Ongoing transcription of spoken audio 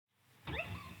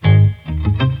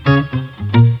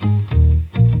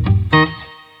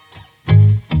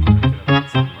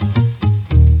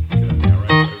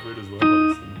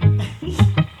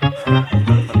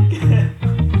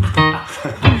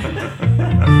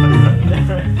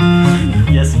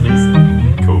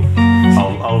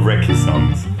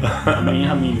I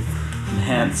mean,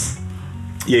 enhance.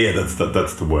 Yeah,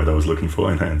 that's the word I was looking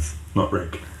for. Enhance, not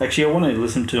wreck. Actually, I want to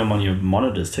listen to them on your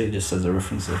monitors too, just as a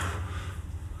reference of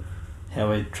how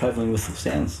we're travelling with the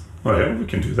sounds. Oh yeah, we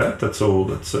can do that. That's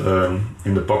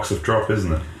in the box of drop,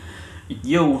 isn't it?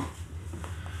 Yo,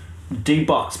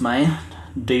 D-box, man.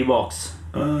 D-box.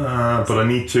 But I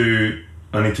need to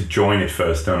join it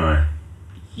first, don't I?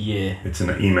 Yeah. It's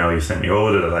an email you sent me.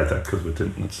 Oh, did I like that? Because we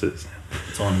didn't. It's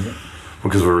on, is it?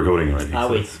 Because we're recording already. Are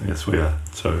so we? Yes, we are.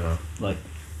 So.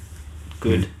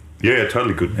 Good. Yeah,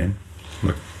 totally good, man.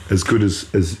 Like, as good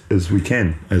as we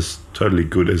can. As totally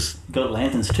good as. Got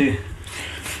lanterns too.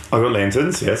 I got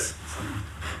lanterns, yes.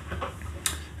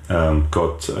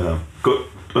 Got. I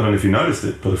don't know if you noticed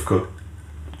it, but I've got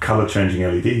colour changing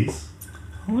LEDs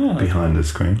behind the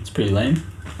screen. It's pretty lame.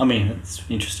 I mean, it's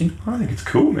interesting. I think it's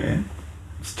cool, man.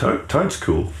 It's totes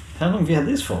cool. How long have you had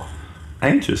this for?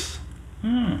 Ages.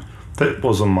 That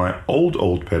was on my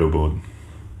old pedal board.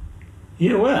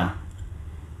 Yeah, wow.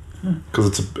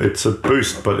 Because it's a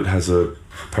boost, but it has a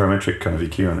parametric kind of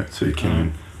EQ on it, so you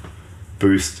can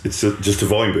boost. It's just a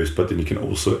volume boost, but then you can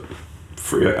also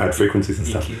add frequencies and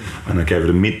stuff. EQ. And I gave it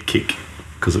a mid kick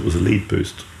because it was a lead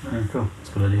boost. Oh, cool.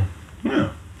 That's a good idea. Yeah,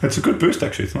 it's a good boost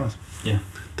actually. It's nice. Yeah.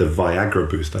 The Viagra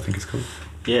boost, I think it's called.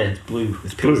 Yeah, it's blue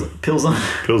with pills on.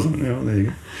 Pills on. Yeah, there you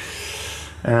go.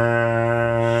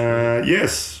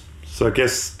 Yes. So I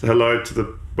guess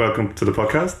welcome to the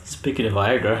podcast. Speaking of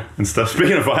Viagra. And stuff.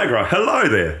 Speaking of Viagra, hello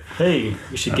there. Hey,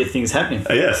 we should get things happening.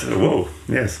 Yes. Whoa.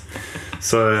 Yes.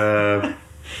 So.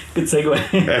 Good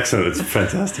segue. Excellent. It's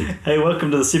fantastic. Hey, welcome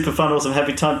to the Super Fun, Awesome,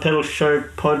 Happy Time Pedal Show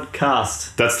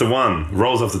podcast. That's the one.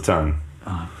 Rolls off the tongue.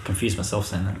 Oh, I confused myself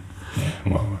saying that. Yeah.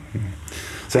 Well.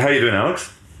 So how you doing,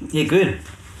 Alex? Yeah, good.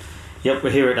 Yep,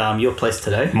 we're here at your place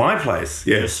today. My place.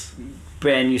 Yes.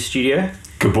 Brand new studio.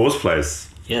 Gabors' place.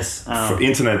 Yes. For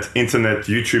internet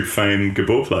YouTube fame,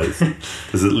 Gabors' place.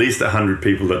 There's at least 100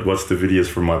 people that watch the videos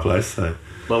from my place. So.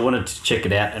 Well, I wanted to check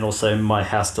it out, and also my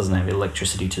house doesn't have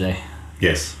electricity today.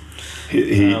 Yes.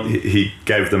 He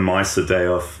gave the mice a day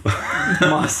off.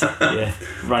 Mice, yeah.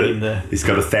 Running He's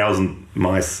got 1,000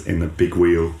 mice in the big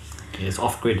wheel. Yeah, it's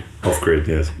off-grid. Off-grid,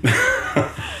 yes.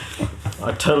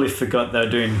 I totally forgot they were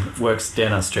doing works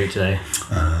down our street today.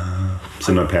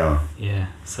 So no power. Yeah,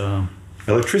 so...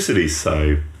 Electricity,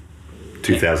 so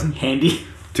 2000. Handy.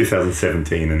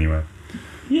 2017 anyway.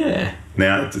 Yeah.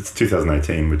 Now it's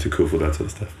 2018. We're too cool for that sort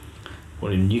of stuff.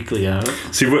 What, in nuclear?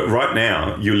 See, right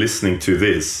now you're listening to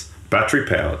this battery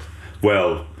powered.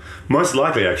 Well, most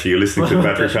likely actually you're listening to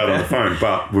battery powered on the phone,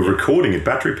 but we're recording it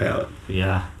battery powered.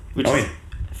 Yeah. Which is,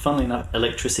 funnily enough,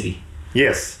 electricity.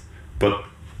 Yes, but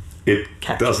it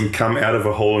doesn't come out of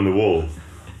a hole in the wall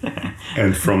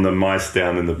and from the mice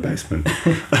down in the basement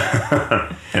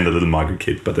and the little migrant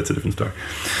kid, but that's a different story.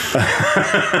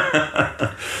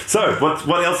 So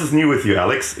what else is new with you,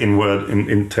 Alex,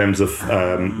 in terms of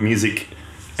music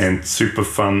and super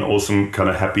fun, awesome, kind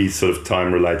of happy sort of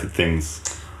time related things?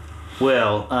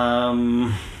 Well,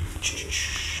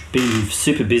 been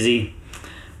super busy.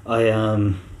 I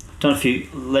done a few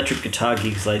electric guitar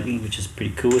gigs lately, which is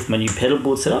pretty cool with my new pedal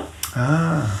board setup.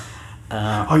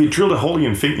 You drilled a hole in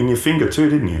your finger too,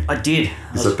 didn't you? I did.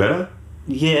 Is that better?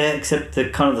 Yeah, except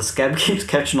the scab keeps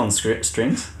catching on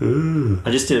strings. Ooh.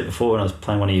 I just did it before when I was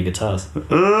playing one of your guitars.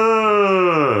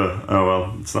 Oh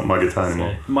well, it's not my guitar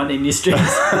anymore. So, might need new strings.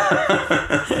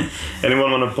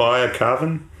 Anyone want to buy a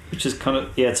Carvin? Which is kind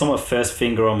of, it's on my first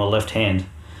finger on my left hand.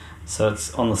 So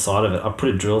it's on the side of it. I put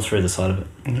a drill through the side of it.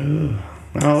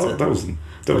 So that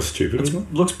was stupid, wasn't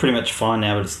it? Looks pretty much fine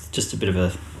now, but it's just a bit of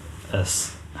a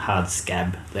hard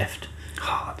scab left.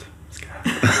 Hard scab.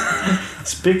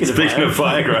 Speaking of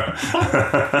Viagra.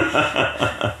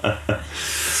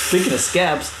 Speaking of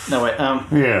scabs. No, wait.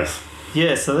 Yes.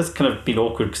 Yeah, so that's kind of been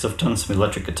awkward because I've done some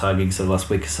electric guitar gigs the last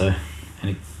week or so.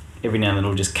 And every now and then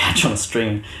it'll just catch on a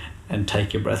string and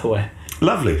take your breath away.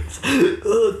 Lovely.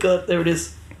 Oh, God, there it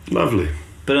is. Lovely.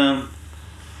 But,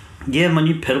 yeah, my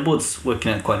new pedal board's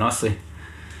working out quite nicely.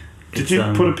 Did you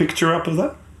put a picture up of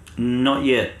that? Not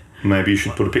yet. Maybe you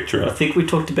should put a picture up. I think we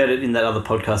talked about it in that other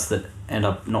podcast that ended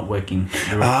up not working.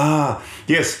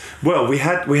 Yes. Well, we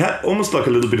had almost like a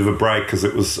little bit of a break because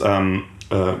it was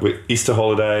Easter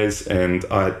holidays and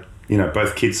I,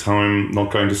 both kids home,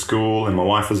 not going to school, and my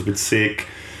wife was a bit sick.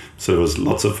 So there was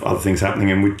lots of other things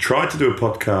happening, and we tried to do a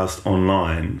podcast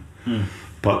online,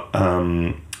 but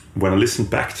when I listened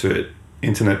back to it,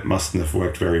 internet mustn't have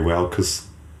worked very well because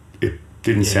it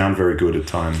didn't sound very good at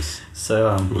times.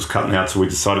 So it was cutting out, so we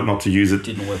decided not to use it.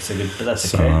 Didn't work so good, but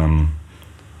that's okay.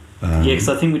 Yeah, because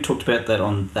I think we talked about that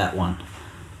on that one.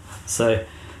 So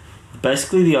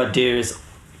basically the idea is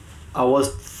I was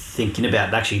thinking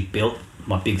about actually built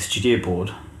my big studio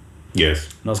board. Yes.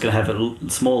 And I was going to have a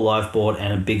small live board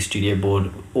and a big studio board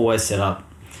always set up.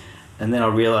 And then I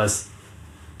realised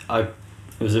it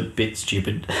was a bit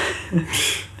stupid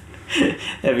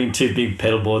having two big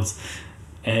pedal boards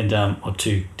and or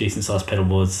two decent sized pedal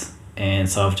boards. And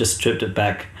so I've just stripped it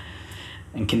back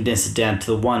and condensed it down to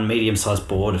the one medium sized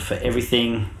board for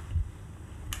everything.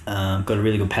 Got a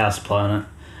really good power supply on it.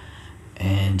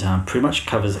 And pretty much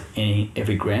covers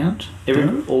every ground. Every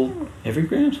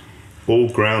ground? All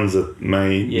grounds that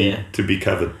may need to be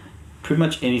covered. Pretty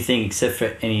much anything except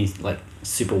for any like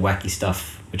super wacky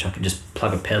stuff which I can just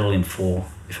plug a pedal in for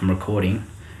if I'm recording.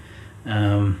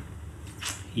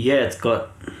 It's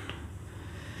got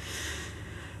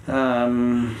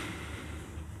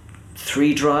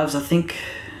 3 drives, I think.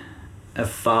 A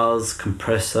fuzz,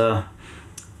 compressor,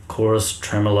 chorus,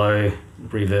 tremolo,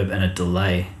 reverb, and a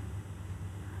delay.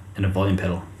 And a volume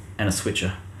pedal. And a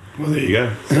switcher. Well, there you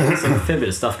go. So there's a fair bit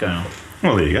of stuff going on.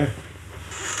 Well, there you go.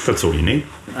 That's all you need.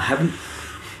 I haven't...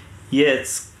 Yeah,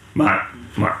 it's... Mate,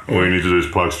 all you need to do is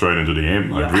plug straight into the amp,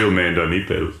 mate. Yeah. Real man don't need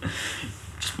pedals.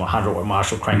 Just my 100-watt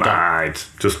Marshall cranked up. Mate,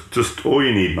 just all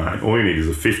you need, mate. All you need is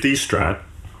a 50 Strat,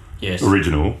 Yes.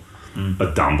 original,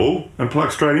 a Dumble, and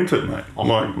plug straight into it, mate.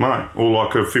 Oh. Or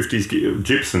like a 50s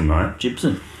Gibson, mate.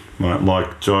 Gibson. Mate,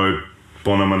 like Joe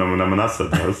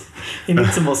Bonamanamanasa does. He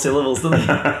needs some more syllables, doesn't he?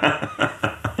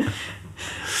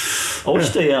 I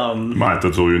watched Mate,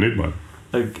 that's all you need, mate.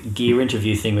 a gear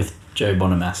interview thing with Joe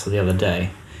Bonamassa the other day,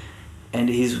 and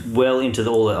he's well into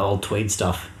all the old Tweed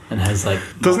stuff and has like...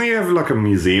 Doesn't he have like a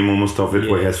museum almost of it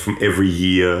where he has from every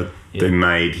year they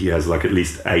made, he has like at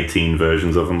least 18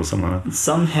 versions of them or something like that?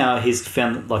 Somehow he's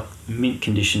found like mint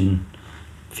condition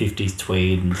 50s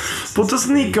Tweed. And well,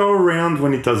 doesn't he go around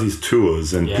when he does his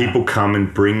tours and people come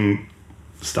and bring him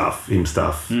stuff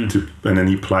to, and then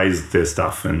he plays their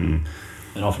stuff and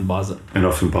often buys it.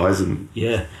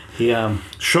 Yeah. He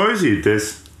shows you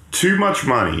there's too much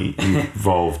money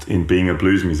involved in being a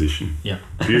blues musician. Yeah.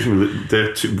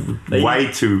 They're paid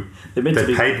way too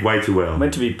well.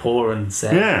 Meant to be poor and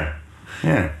sad.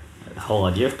 Yeah. The whole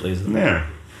idea of blues. Isn't it? Yeah.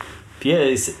 But yeah,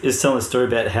 he's telling a story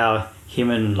about how him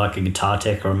and like a guitar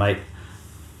tech or a mate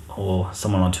or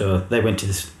someone on tour, they went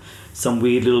to some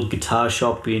weird little guitar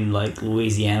shop in like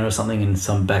Louisiana or something, in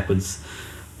some backwards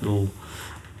little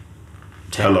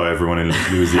town. Hello everyone in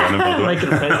Louisiana, by the way.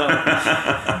 Making a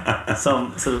face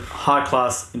some sort of high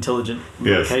class intelligent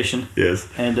location. Yes.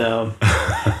 And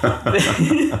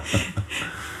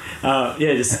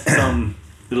just some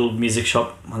little music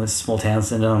shop, one of those small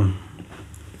towns, and the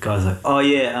guy's like,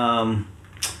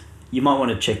 you might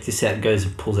want to check this out. Goes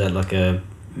and pulls out like a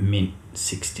mint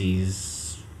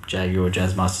 60s Jaguar or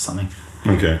Jazzmaster or something.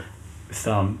 Okay. With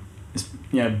this,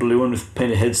 blue one with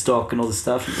painted headstock and all this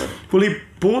stuff. Like, well, he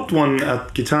bought one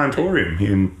at Guitar Emporium.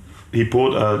 He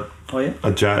bought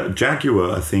a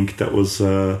Jaguar, I think, that was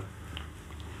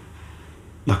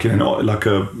like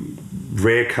a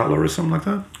rare colour or something like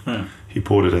that. Yeah. He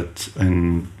bought it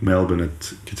in Melbourne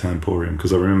at Guitar Emporium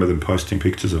because I remember them posting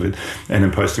pictures of it and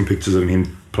then posting pictures of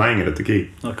him playing it at the gig.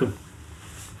 Oh, cool.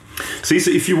 See,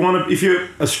 so if you're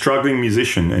a struggling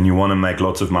musician and you want to make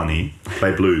lots of money,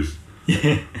 play blues.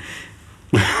 Yeah.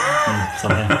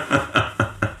 Somehow.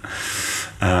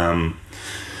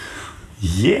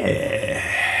 Yeah.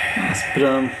 Nice.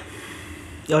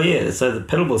 But so the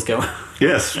pedal board's going.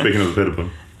 Yes, speaking of the pedal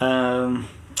board.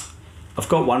 I've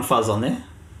got one fuzz on there,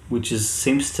 which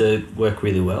seems to work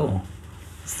really well.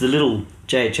 It's the little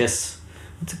JHS.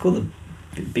 What's it called?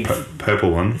 The big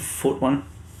purple one. Foot one.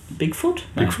 Bigfoot?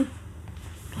 No. Bigfoot?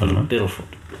 I don't know. Little foot.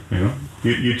 Yeah.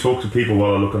 You talk to people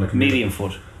while I look on the computer. Medium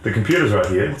foot. The computer's right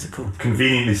here. What's it called?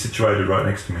 Conveniently situated right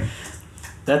next to me.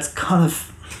 That's kind of...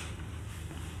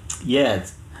 Yeah,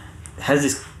 it has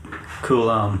this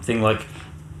cool thing, like,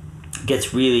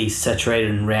 gets really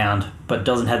saturated and round, but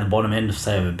doesn't have the bottom end of,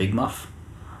 say, of a big muff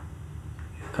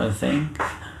kind of thing.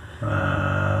 You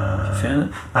found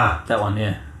it? That one,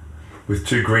 yeah. With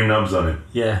 2 green knobs on it.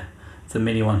 Yeah, it's a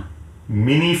mini one.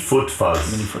 Mini foot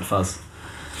fuzz. Mini foot fuzz.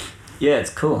 Yeah,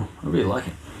 it's cool. I really like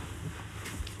it.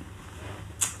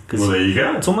 Well, there you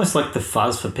go. It's almost like the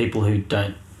fuzz for people who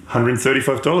don't...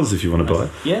 $135 if you want to buy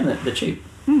it. Yeah, they're cheap.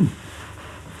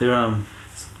 They're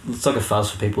it's like a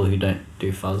fuzz for people who don't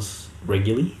do fuzz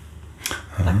regularly.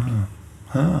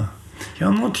 Yeah,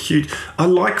 I'm not huge. I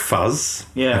like fuzz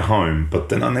at home, but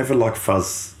then I never like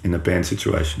fuzz in a band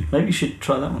situation. Maybe you should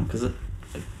try that one because it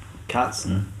cuts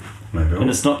and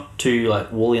it's not too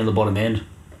like woolly on the bottom end.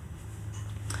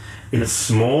 It's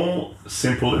small,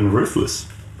 simple, and ruthless.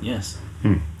 Yes.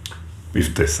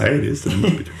 If they say it is, then it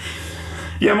must be true.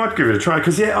 Yeah, I might give it a try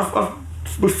because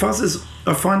with fuzzes,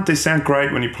 I find they sound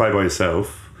great when you play by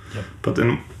yourself, but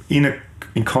then in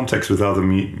context with other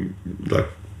like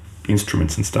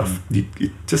instruments and stuff, it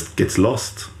just gets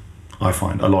lost. I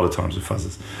find a lot of times with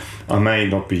fuzzes. I may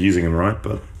not be using them right,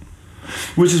 but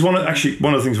which is one of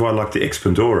the things why I like the Ex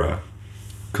Pandora,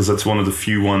 because that's one of the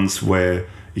few ones where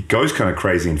it goes kind of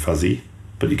crazy and fuzzy,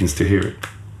 but you can still hear it.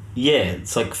 Yeah,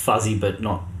 it's like fuzzy but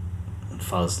not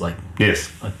fuzz. Like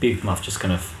Big Muff just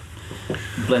kind of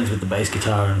blends with the bass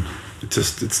guitar and it's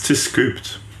just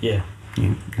scooped. Yeah.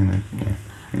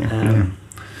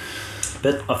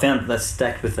 But I found that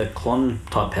stacked with a clon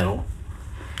type pedal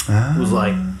was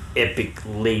like epic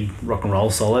lead rock and roll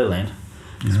solo land,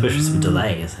 especially some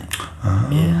delay. I think.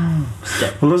 Yeah.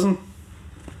 Well,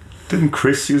 didn't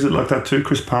Chris use it like that too?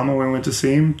 Chris Palmer, when we went to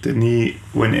see him, didn't he?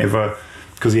 Whenever,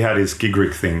 because he had his gig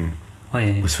rig thing. Oh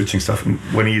yeah. With switching stuff, and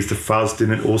when he used the fuzz,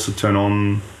 didn't it also turn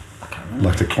on? I can't remember.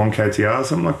 Like the Klon KTR or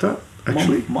something like that.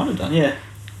 Actually, might have done. Yeah.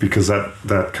 Because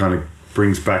that kind of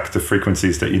brings back the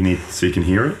frequencies that you need so you can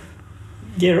hear it.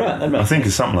 Yeah, right. That makes I think sense.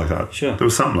 it's something like that. Sure. There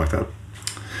was something like that.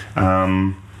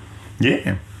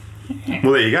 Yeah.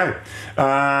 Well, there you go.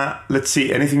 Let's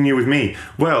see. Anything new with me?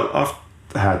 Well, I've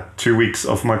had 2 weeks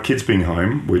of my kids being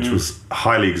home, which was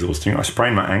highly exhausting. I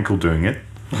sprained my ankle doing it.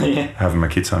 Having my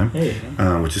kids home,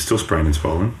 which is still sprained and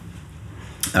swollen.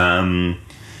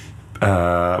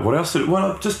 What else?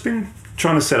 I've just been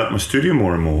trying to set up my studio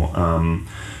more and more.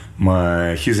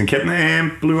 My Hughes and Kettner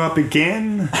amp blew up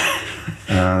again.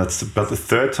 That's about the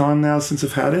third time now since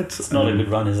I've had it. It's not a good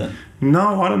run, is it?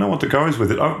 No, I don't know what to go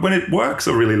with it. When it works,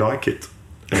 I really like it.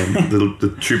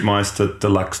 The Tubemeister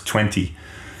Deluxe 20.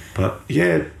 But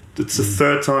yeah, it's the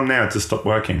third time now to stop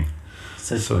working.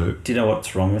 So do you know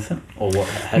what's wrong with it, or what?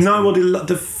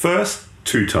 The first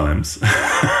 2 times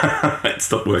it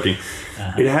stopped working.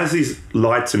 It has these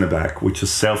lights in the back, which are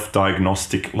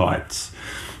self-diagnostic lights,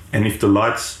 and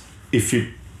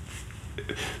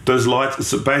those lights.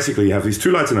 So basically, you have these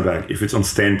 2 lights in the back. If it's on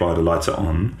standby, the lights are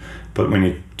on, but when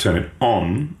you turn it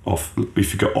off,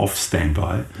 if you go off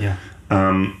standby,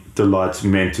 the lights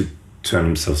meant to turn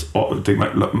themselves off. They're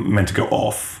meant to go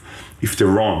off. If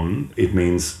they're on, it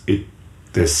means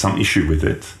there's some issue with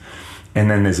it,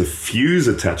 and then there's a fuse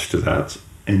attached to that,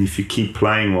 and if you keep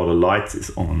playing while the light is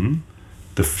on,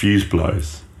 the fuse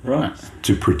blows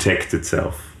to protect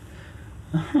itself.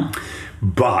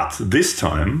 But this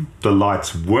time the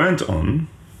lights weren't on,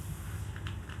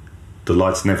 the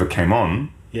lights never came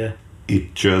on.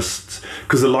 It just,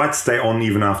 because the lights stay on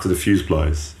even after the fuse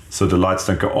blows, so the lights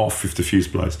don't go off if the fuse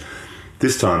blows.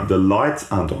 This time the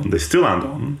lights aren't on, they still aren't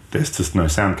on, there's just no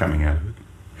sound coming out of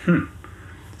it.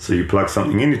 So you plug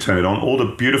something in, you turn it on, all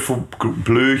the beautiful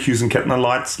blue Hughes and Kettner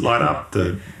lights light up,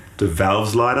 the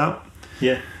valves light up.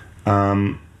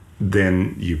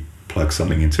 Then you plug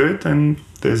something into it and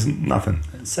there's nothing.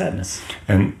 It's sadness.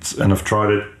 And I've tried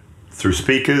it through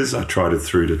speakers, I tried it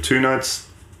through the 2 notes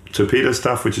torpedo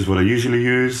stuff, which is what I usually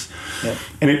use.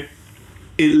 And it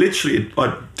literally,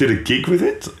 I did a gig with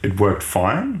it, it worked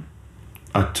fine.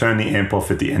 I turned the amp off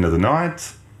at the end of the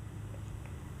night.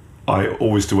 I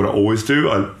always do what I always do.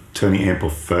 I turn the amp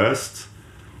off first,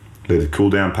 let it cool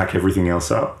down, pack everything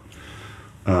else up.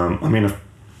 I've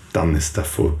done this stuff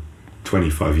for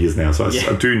 25 years now, so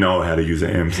I do know how to use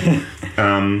amps.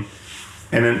 And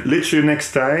then literally the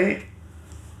next day,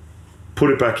 put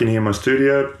it back in here in my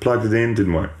studio, plugged it in,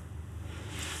 didn't work.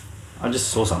 I just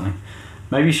saw something.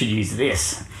 Maybe you should use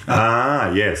this.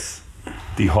 Yes.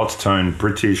 The hot tone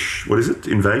British, what is it?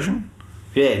 Invasion?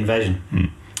 Yeah,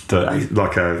 Invasion.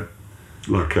 Like a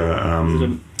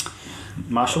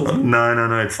Marshall thing?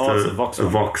 No, it's a Vox. A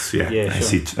Vox, yeah.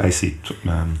 AC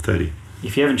 30.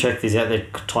 If you haven't checked these out, they're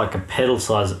like a pedal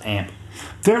size amp.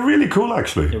 They're really cool,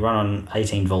 actually. They run on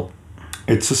 18 volt.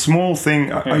 It's a small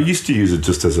thing. I used to use it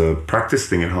just as a practice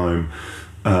thing at home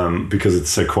because it's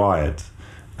so quiet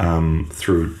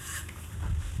through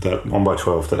that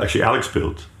 1x12 that actually Alex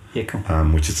built. Yeah, cool.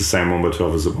 Which is the same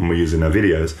 1x12 as the one we use in our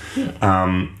videos.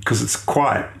 Because it's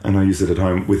quiet and I use it at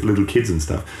home with little kids and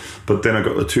stuff. But then I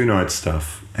got the 2 note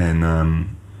stuff and...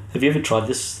 Have you ever tried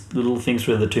this little things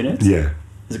with the 2 notes? Yeah.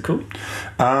 Is it cool?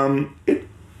 It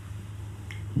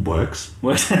works.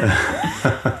 Is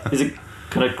it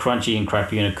kind of crunchy and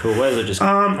crappy in a cool way, or is it just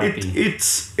crappy?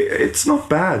 It's not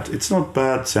bad. It's not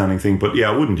bad sounding thing, but yeah,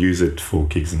 I wouldn't use it for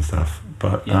gigs and stuff.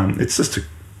 But it's just a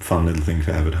fun little thing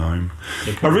to have at home.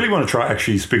 Yeah, cool. I really want to try,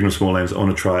 actually, speaking of small amps, I want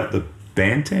to try the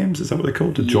Bantams. Is that what they're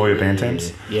called? The Joya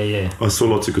Bantams? Yeah. I saw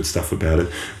lots of good stuff about it.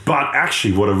 But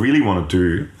actually, what I really want to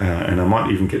do, and I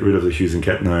might even get rid of the Hughes and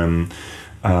Kettner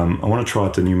I want to try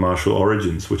out the new Marshall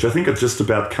Origins, which I think are just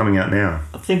about coming out now.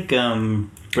 I think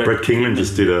Brett Kingman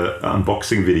just did an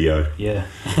unboxing video. Yeah.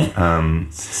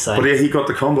 But yeah, he got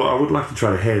the combo. I would like to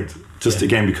try the head, just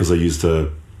again because I used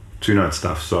the 2-note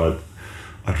stuff, so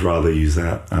I'd rather use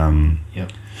that.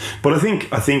 Yep. But I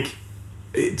think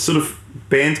it's sort of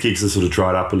band gigs are sort of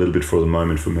dried up a little bit for the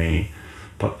moment for me.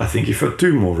 But I think if I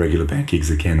do more regular band gigs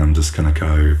again, I'm just gonna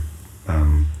go.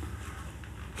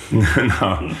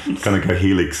 Gonna go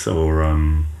Helix or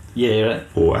Yeah, right.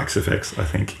 or XFX, I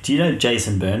think. Do you know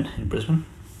Jason Byrne in Brisbane?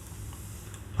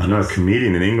 I know a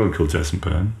comedian in England called Jason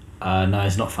Byrne. No,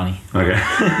 he's not funny. Okay.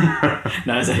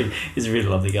 No, he's a really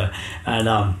lovely guy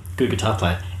and good guitar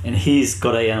player. And he's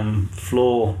got a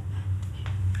floor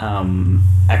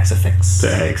XFX. The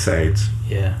AX8.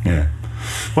 Yeah. Yeah.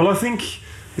 Well, I think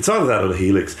it's either that or the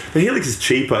Helix. The Helix is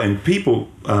cheaper, and people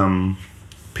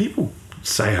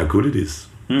say how good it is.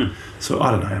 So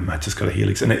I don't know. I might just got a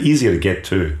Helix, and they're easier to get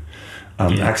too.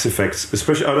 XFX,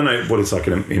 especially, I don't know what it's like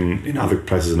in other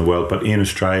places in the world, but in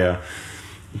Australia,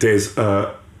 there's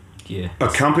a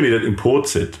company that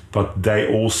imports it, but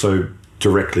they also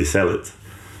directly sell it.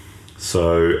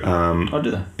 So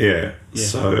do they? Yeah.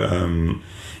 So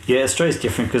Australia's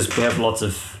different because we have lots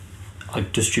of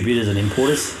like distributors and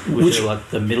importers, which are like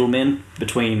the middlemen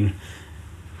between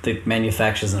the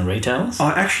manufacturers and the retailers.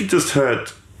 I actually just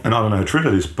heard, and I don't know how true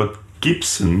that is, but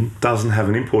Gibson doesn't have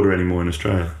an importer anymore in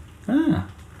Australia. Ah.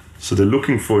 So they're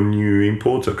looking for a new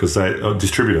importer because they a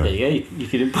distributor. There you go. You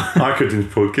could import. I could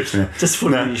import Gibson. Yeah. Just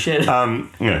put it in your shed.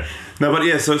 Yeah. No, but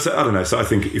yeah. So I don't know. So I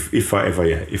think if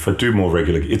I do more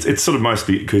regular, it's sort of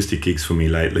mostly acoustic gigs for me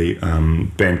lately.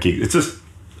 Band gigs. It's just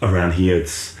around here.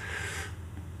 It's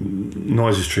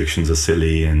noise restrictions are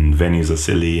silly and venues are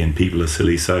silly and people are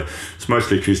silly. So it's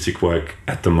mostly acoustic work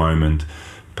at the moment.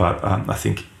 But I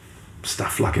think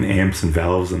stuff like an amps and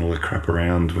valves and all that crap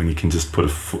around when you can just put a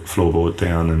floorboard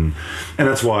down and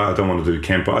that's why I don't want to do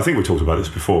Kemper. I think we talked about this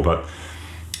before, but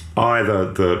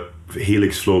either the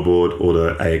Helix floorboard or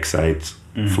the AX8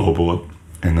 floorboard,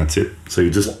 and that's it. So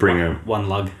you just bring one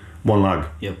lug. One lug.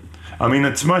 Yep. I mean,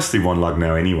 it's mostly one lug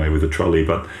now anyway with a trolley,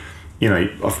 but you know,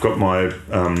 I've got my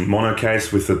mono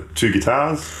case with the 2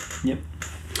 guitars. Yep.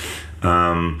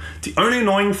 The only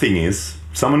annoying thing is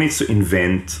someone needs to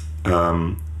invent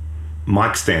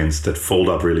mic stands that fold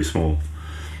up really small,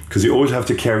 because you always have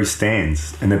to carry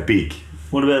stands and they're big.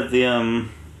 What about the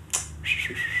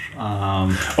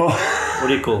what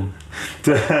do you call them?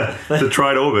 The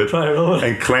Tried Orbit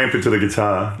and clamp it to the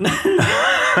guitar.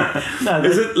 No,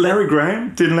 is it Larry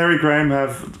Graham? Didn't Larry Graham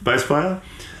have a bass player?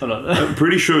 I'm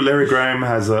pretty sure Larry Graham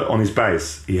has on his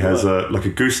bass. He has like a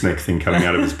gooseneck thing coming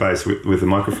out of his bass with a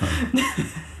microphone.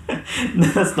 No,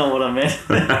 that's not what I meant.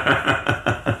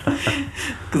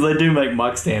 Because they do make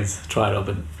mic stands. Try it up,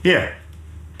 yeah.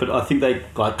 But I think they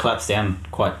like collapse down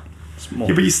quite small.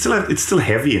 Yeah, but it's still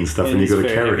heavy and stuff, and you got to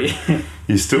carry it.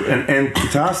 You still and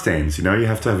guitar stands. You know, you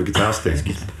have to have a guitar stand,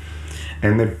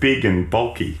 and they're big and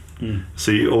bulky.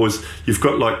 So you've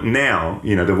got like now,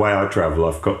 you know, the way I travel,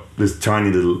 I've got this tiny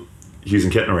little Hughes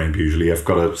and Kettner amp. Usually, I've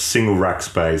got a single rack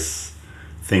space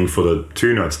thing for the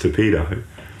 2-notes torpedo.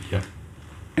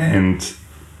 And,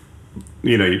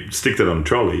 you know, you stick that on a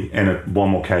trolley and one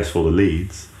more case for the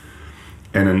leads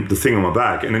and then the thing on my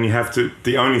back. And then you have to,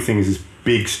 the only thing is this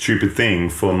big, stupid thing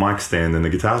for a mic stand and the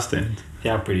guitar stand.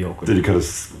 Yeah, pretty awkward. That you got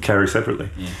to carry separately.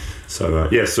 Yeah. So,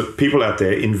 so people out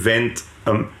there, invent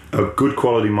a good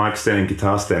quality mic stand and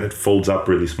guitar stand that folds up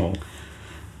really small.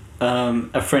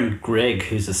 A friend, Greg,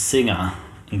 who's a singer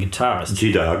and guitarist.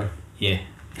 G-Dog. Yeah.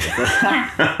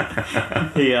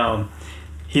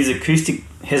 His acoustic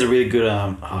has a really good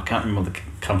I can't remember the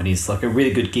company. It's like a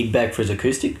really good gig bag for his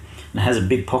acoustic, and it has a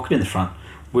big pocket in the front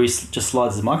where he just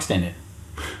slides the mic stand in,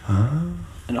 and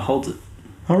it holds it.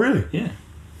 Oh, really? Yeah.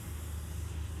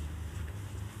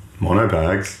 Mono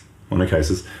bags, mono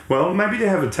cases. Well, maybe they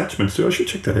have attachments too. I should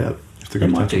check that out if they got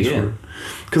attachments for it.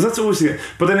 Because that's always the.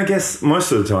 But then I guess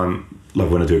most of the time,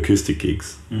 like when I do acoustic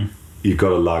gigs, you've got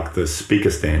to lug the speaker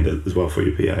stand as well for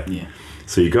your PA. Yeah.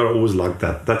 So you got to always lug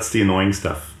that. That's the annoying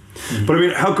stuff. But I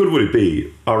mean, how good would it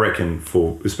be? I reckon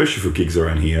especially for gigs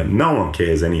around here, no one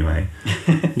cares anyway.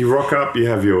 You rock up, you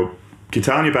have your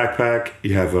guitar in your backpack,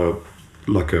 you have a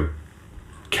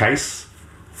case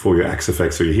for your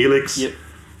XFX or your Helix. Yep.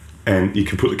 And you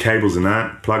can put the cables in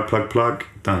that, plug,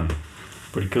 done.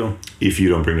 Pretty cool. If you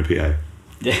don't bring the PA.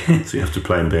 Yeah. So you have to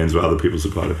play in bands where other people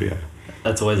supply the PA.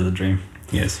 That's always the dream.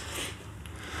 Yes.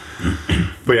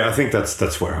 But yeah, I think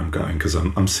that's where I'm going, because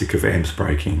I'm sick of amps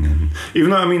breaking. And even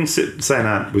though, I mean, saying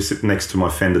that, we're sitting next to my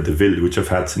Fender DeVille, which I've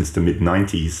had since the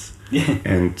mid-90s. Yeah.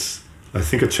 And I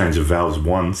think I changed the valves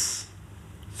once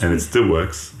and it still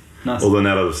works. Nice. Although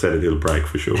now that I've said it, it'll break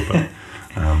for sure. But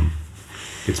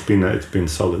it's been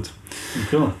solid.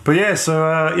 Cool. But yeah,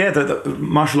 so the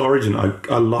Marshall Origin,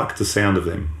 I like the sound of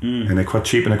them, and they're quite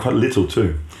cheap and they're quite little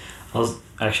too. I was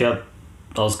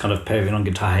kind of perving on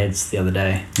guitar heads the other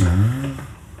day.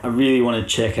 I really want to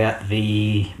check out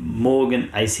the Morgan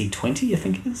AC20, I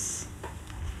think it is.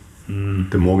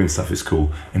 The Morgan stuff is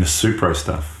cool, and the Supro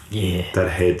stuff. Yeah.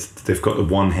 That head, they've got the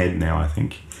one head now, I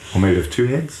think, or maybe they have two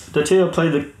heads. Did I tell you I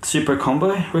played the Supro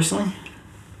combo recently?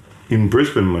 In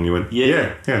Brisbane when you went.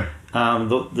 Yeah. Yeah.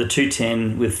 The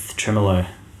 210 with tremolo.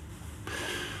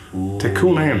 Ooh, they're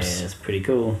cool amps. Yeah, it's pretty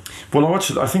cool. Well, I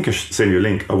watched. I think I should send you a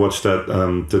link. I watched that.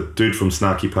 The dude from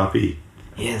Snarky Puppy.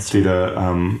 Yeah, did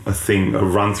a thing, a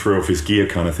run through of his gear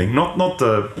kind of thing. Not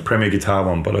the Premier Guitar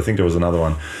one, but I think there was another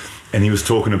one. And he was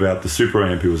talking about the super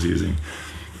amp he was using,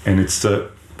 and it's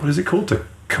what is it called? The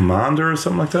Commander or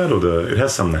something like that, or it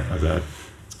has some name like that.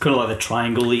 It's kind of like the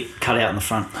triangle that you cut out in the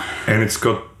front. And it's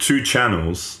got two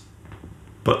channels,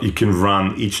 but you can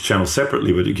run each channel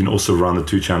separately, but you can also run the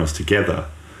two channels together.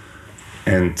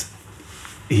 And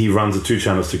he runs the two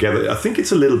channels together. I think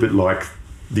it's a little bit like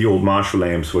the old Marshall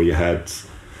amps where you had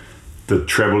the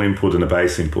treble input and the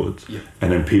bass input,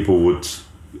 and then people would,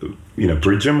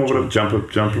 bridge them or whatever, jump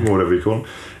them or whatever you call them.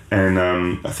 And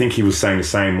I think he was saying the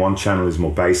same. One channel is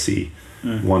more bassy,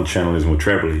 one channel is more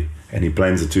trebly, and he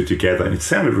blends the two together, and it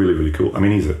sounded really, really cool. I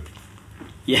mean, he's a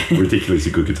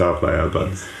ridiculously good guitar player,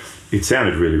 but it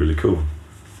sounded really, really cool.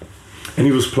 And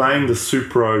he was playing the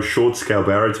Supro short scale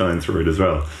baritone through it as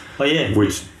well. Oh yeah,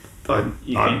 which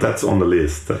that's on the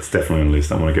list. That's definitely on the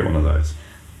list. I want to get one of those.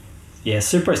 Yeah,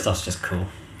 Supro stuff's just cool.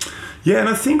 Yeah, and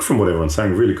I think from what everyone's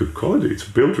saying, really good quality. It's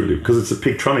built really because it's a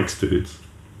Pictronics dudes.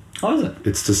 Oh, is it?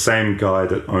 It's the same guy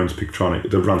that runs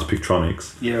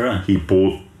Pictronics. Yeah, right. He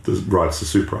bought the rights to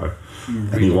Supro,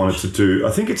 and he wanted to do.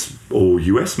 I think it's all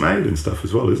US made and stuff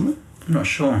as well, isn't it? I'm not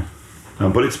sure.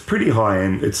 But it's pretty high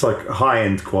end. It's like high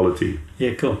end quality.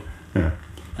 Yeah, cool. Yeah.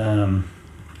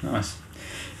 Nice.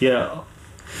 Yeah,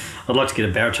 I'd like to get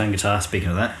a baritone guitar. Speaking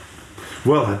of that.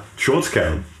 Well, short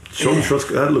scale. Short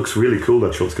scale. That looks really cool.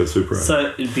 That short scale Supro.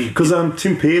 So it'd be because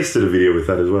Tim Pierce did a video with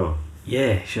that as well.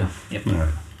 Yeah, sure. Yep.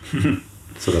 Yeah.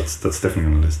 So that's definitely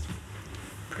on the list.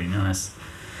 Pretty nice.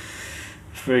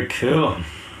 Very cool.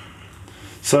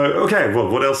 So okay, well,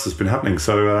 what else has been happening?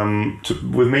 So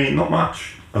with me, not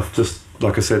much. I've just,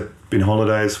 like I said, been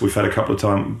holidays. We've had a couple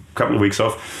of weeks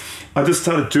off. I just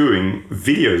started doing a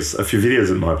few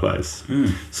videos at my place.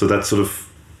 So that's sort of,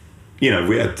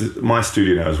 we're at my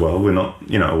studio now as well. We're not,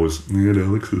 always at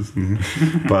Alex's.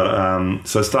 But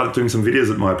so I started doing some videos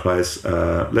at my place.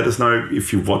 Let us know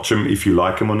if you watch them, if you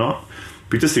like them or not.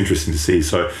 Be just interesting to see.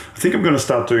 So I think I'm going to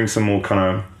start doing some more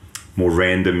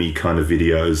random-y kind of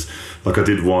videos. Like I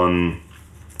did one.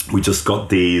 We just got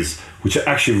these, which are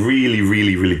actually really,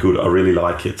 really, really good. I really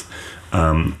like it.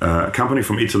 A company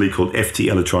from Italy called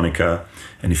FT Elettronica,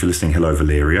 and if you're listening, hello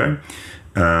Valerio.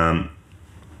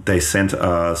 They sent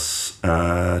us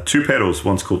two pedals.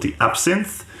 One's called the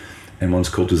Absinthe, and one's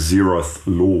called the Zeroth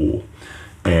Law.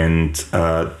 And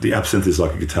the Absinthe is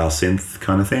like a guitar synth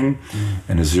kind of thing,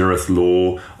 and the Zeroth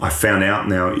Law, I found out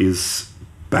now, is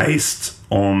based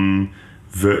on.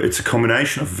 It's a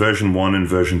combination of version 1 and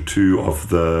version 2 of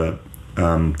the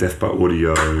Death by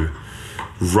Audio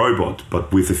robot,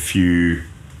 but with a few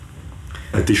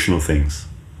additional things.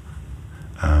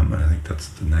 And I think that's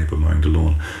the neighbour mowing the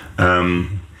lawn.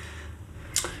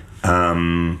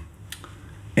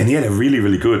 And yeah, they're really,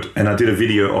 really good. And I did a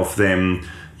video of them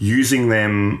using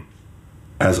them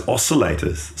as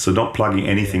oscillators, so not plugging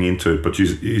anything into it, but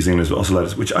using them as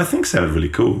oscillators, which I think sounded really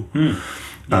cool. Cool.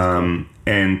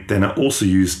 And then I also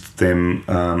used them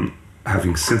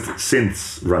having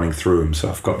synths running through them. So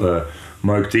I've got the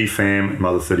Moog DFAM,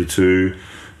 Mother 32,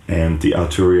 and the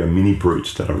Arturia Mini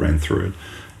Brute that I ran through it.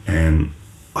 And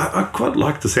I quite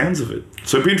like the sounds of it.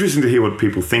 So it'd be interesting to hear what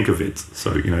people think of it. So,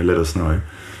 let us know.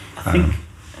 I think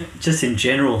just in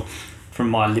general, from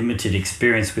my limited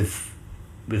experience with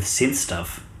synth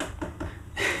stuff.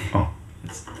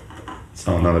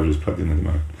 None of it is plugged in at the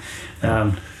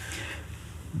moment.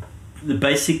 The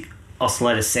basic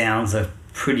oscillator sounds are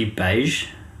pretty beige,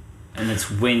 and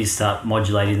it's when you start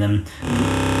modulating them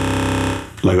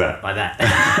like that.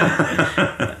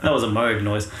 That was a Moog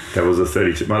noise. That was a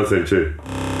 32, Mother 32.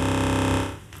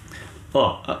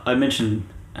 Oh, I mentioned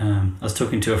I was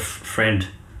talking to a friend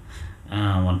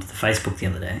on the Facebook the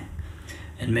other day,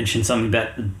 and mentioned something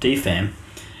about the DFAM,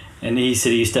 and he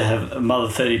said he used to have a Mother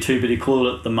 32, but he called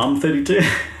it the Mum 32.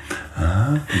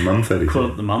 Mum 32.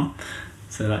 Called it the Mum.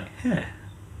 So yeah.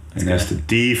 And that's the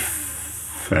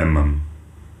DFAM.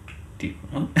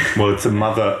 What? Well, it's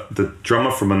the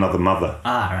drummer from another mother.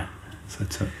 Ah, right. So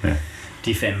it's yeah.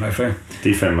 Defan Mofo.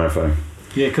 Defan Mofo.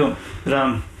 Yeah, cool.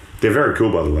 But They're very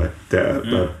cool, by the way.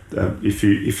 If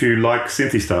you like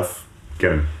synthy stuff, get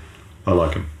them. I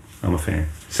like them. I'm a fan.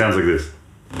 Sounds like this.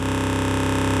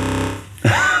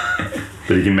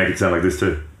 But you can make it sound like this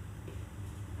too.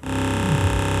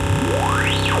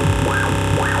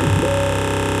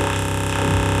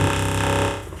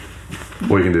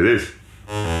 Or you can do this.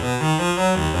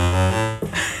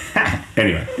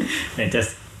 Anyway.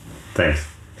 fantastic. Thanks.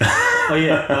 Oh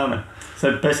yeah.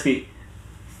 So basically,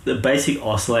 the basic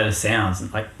oscillator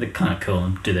sounds like they're kind of cool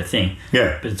and do their thing.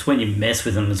 Yeah. But it's when you mess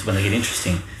with them is when they get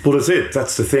interesting. Well, that's it.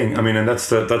 That's the thing. I mean, and that's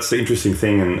the interesting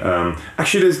thing. And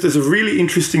actually, there's a really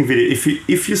interesting video.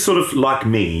 If you're sort of like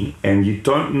me and you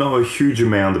don't know a huge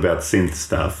amount about synth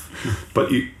stuff,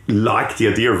 but you like the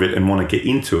idea of it and want to get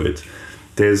into it,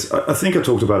 I think I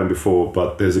talked about him before,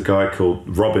 but there's a guy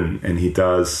called Robin, and he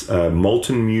does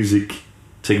Molten Music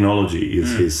Technology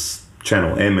is his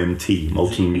channel, MMT,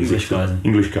 Molten Music.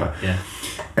 English guy. Yeah.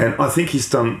 And I think he's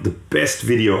done the best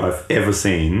video I've ever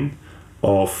seen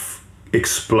of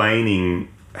explaining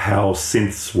how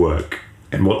synths work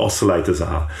and what oscillators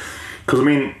are. Because, I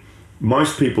mean,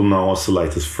 most people know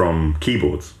oscillators from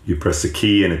keyboards. You press a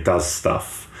key and it does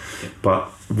stuff. Yeah. But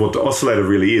what the oscillator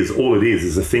really is, all it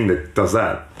is a thing that does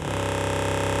that.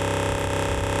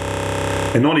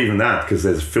 And not even that, because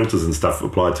there's filters and stuff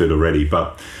applied to it already,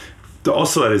 but the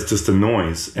oscillator is just a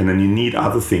noise, and then you need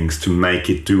other things to make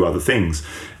it do other things.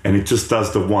 And it just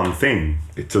does the one thing.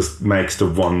 It just makes the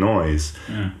one noise.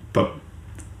 Yeah. But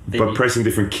by pressing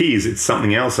different keys, it's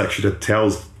something else actually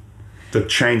that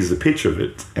changes the pitch of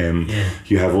it. And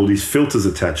you have all these filters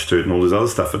attached to it and all this other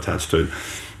stuff attached to it.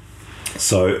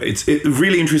 So it's a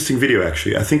really interesting video,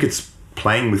 actually. I think it's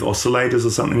playing with oscillators or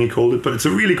something he called it, but it's a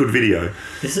really good video.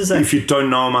 This is if you don't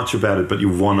know much about it, but you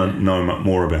want to know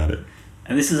more about it.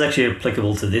 And this is actually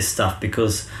applicable to this stuff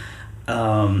because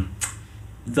the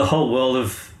whole world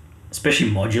of,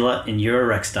 especially modular and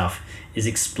Eurorack stuff, is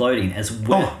exploding as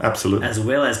well. Oh, absolutely. As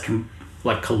well as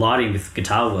colliding with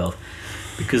guitar world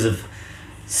because of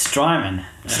Strymon.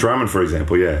 Strymon, for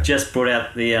example, yeah. Just brought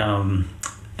out the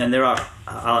and there are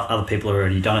other people who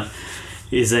already done it.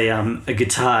 Is a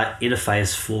guitar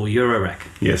interface for Eurorack.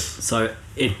 Yes. So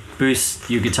it boosts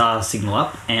your guitar signal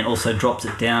up and also drops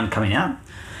it down coming out.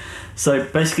 So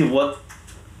basically what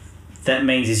that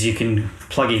means is you can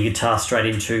plug your guitar straight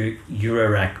into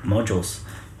Eurorack modules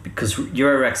because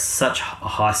Eurorack's such a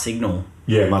high signal.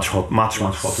 Yeah, much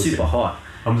hotter. Super hot.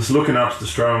 I'm just looking up the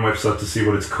Strymon website to see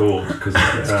what it's called. Cause,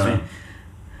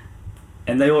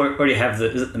 and they already have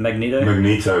the Magneto?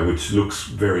 Magneto, which looks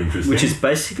very interesting. Which is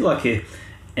basically like an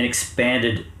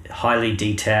expanded, highly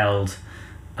detailed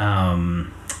El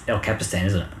Capistan,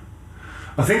 isn't it?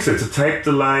 I think so. It's a tape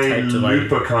delay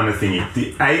looper kind of thingy.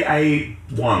 The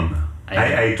AA1.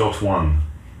 AA.1.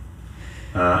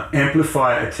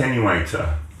 Amplifier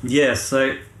attenuator. Yeah,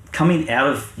 so coming out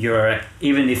of Eurorack,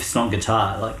 even if it's not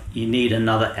guitar, like you need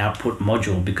another output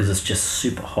module because it's just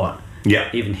super hot. Yeah.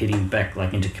 Even hitting back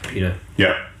like into computer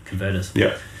converters.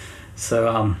 Yeah.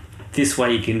 So this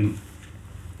way you can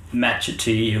match it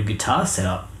to your guitar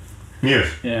setup.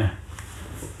 Yes. Yeah.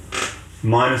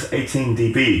 Minus 18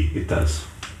 dB it does.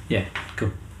 Yeah,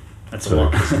 cool. That's a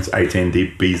lot. It's 18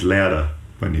 dBs louder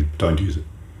when you don't use it.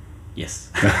 Yes.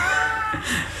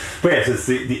 But yes, it's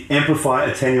the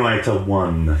Amplifier Attenuator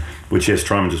 1, which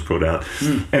Strymon just brought out.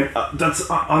 And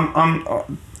I'm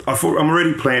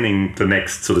already planning the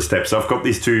next sort of step. So I've got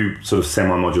these two sort of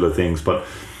semi-modular things, but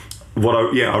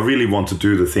I really want to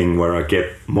do the thing where I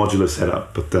get modular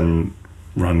setup, but then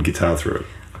run guitar through it.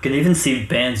 I can even see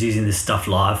bands using this stuff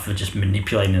live for just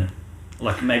manipulating it.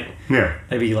 Like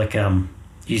maybe like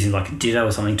using like a ditto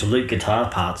or something to loop guitar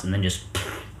parts and then just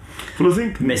I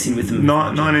think messing with them.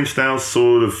 Nine Inch Nails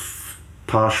sort of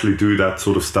partially do that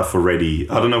sort of stuff already.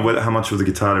 I don't know how much of the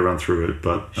guitar they run through it,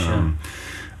 but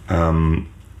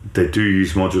they do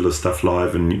use modular stuff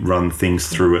live and run things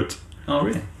through it. Oh,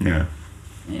 really? Yeah.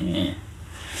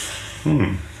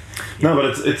 No,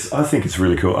 but it's. I think it's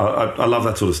really cool. I love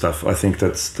that sort of stuff. I think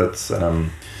that's.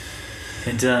 And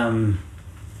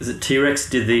is it T-Rex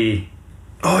did the?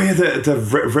 Oh yeah, the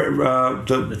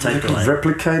tape delay.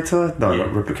 Replicator. No, not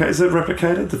Replicator. Is it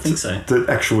Replicator? I think so. The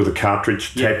actual with a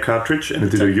cartridge, tape cartridge, and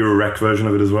it did a Eurorack version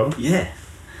of it as well. Yeah.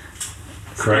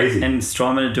 Crazy. And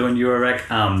Strymon are doing Eurorack.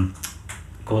 Of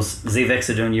course, ZVEX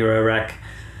are doing Eurorack.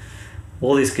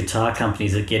 All these guitar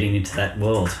companies are getting into that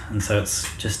world, and so it's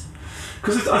just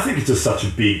because I think it's just such a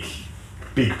big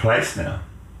place now.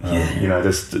 Yeah. You know,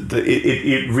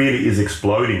 it really is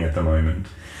exploding at the moment.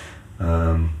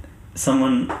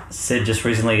 someone said just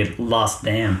recently at Last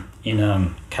Dam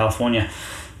in California,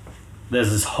 there's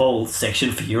this whole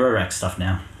section for Eurorack stuff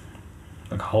now.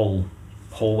 Like a whole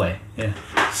hallway, yeah.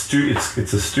 It's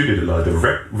a studio delay, the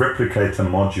replicator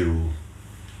module.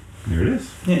 There it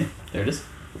is. Yeah, there it is.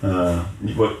 Well,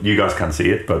 you guys can't see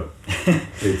it, but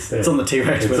it's there. It's on the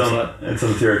T-Rex website. It's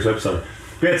on the T-Rex website.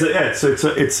 Yeah,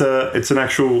 it's an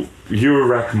actual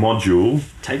Eurorack module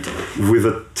Taped it. with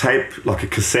a tape, like a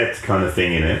cassette kind of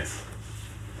thing in it,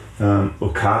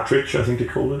 or cartridge, I think they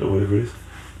call it, or whatever it is,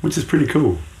 which is pretty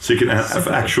cool. So you can have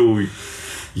actual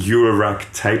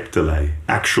Eurorack tape delay,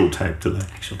 actual tape delay.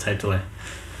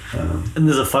 And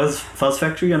there's a fuzz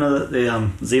factory. I know that the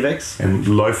ZVEX and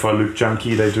Lo-Fi Loop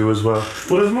Junkie they do as well.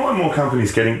 Well, there's more and more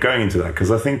companies going into that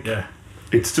because I think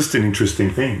it's just an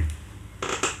interesting thing.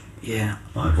 Yeah.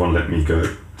 It won't let me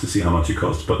go to see how much it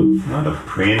costs, but not a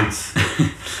print.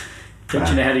 Don't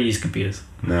you know how to use computers?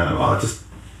 No, I just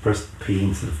press P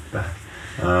instead of back.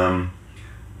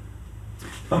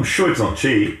 I'm sure it's not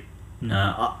cheap.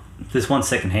 No, there's one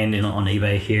second hand on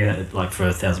eBay here, like for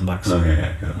 $1,000.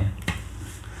 Okay, yeah.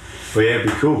 But yeah, it'd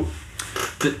be cool.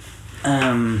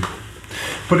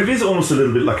 But it is almost a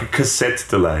little bit like a cassette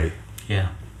delay. Yeah.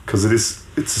 Because it's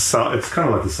kind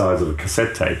of like the size of a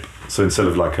cassette tape. So instead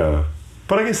of like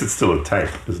but I guess it's still a tape,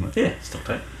 isn't it? Yeah, it's still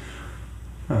tape.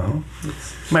 Oh,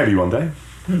 maybe one day.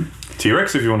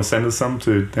 T-Rex, if you want to send us some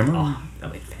to demo. Oh,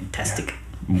 that'd be fantastic.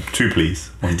 Yeah. 2,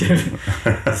 please.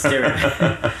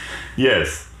 Stereo.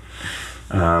 Yes.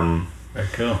 Very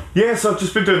cool. Yeah, so I've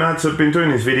just been doing that. So I've been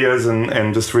doing these videos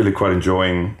and just really quite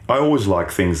enjoying. I always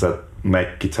like things that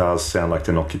make guitars sound like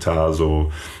they're not guitars,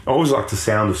 or I always like the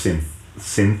sound of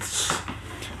synths.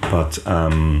 But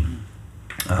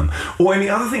or any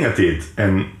other thing I did,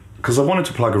 and because I wanted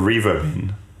to plug a reverb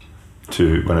in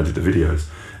to when I did the videos,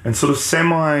 and sort of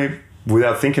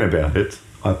without thinking about it,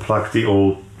 I plugged the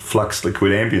old Flux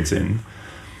Liquid Ambience in,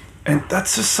 and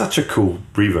that's just such a cool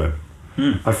reverb.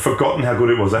 I've forgotten how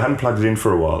good it was. I hadn't plugged it in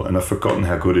for a while, and I've forgotten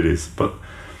how good it is. But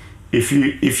if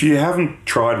you haven't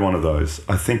tried one of those,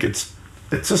 I think it's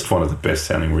just one of the best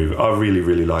sounding reverb. I really,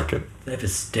 really like it. They have a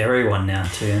stereo one now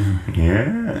too.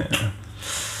 Yeah.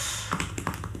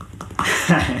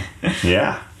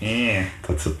 Yeah. Yeah.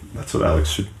 That's what Alex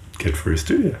should get for his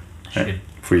studio.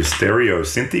 For your stereo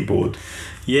synthy board.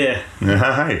 Yeah.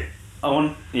 Hey.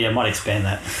 I might expand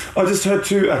that. I just heard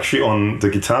too, actually, on the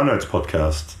Guitar Notes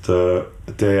podcast,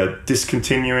 they're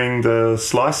discontinuing the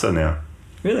slicer now.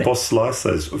 Really? Boss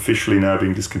slicer is officially now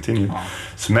being discontinued. Oh.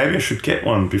 So maybe I should get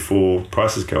one before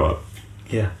prices go up.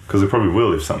 Yeah. Because they probably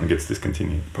will if something gets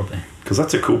discontinued. Probably. Because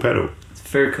that's a cool pedal. It's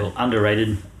very cool.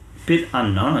 Underrated. Bit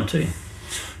unknown too.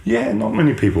 Yeah, not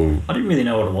many people. I didn't really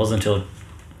know what it was until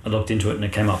I looked into it and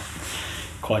it came up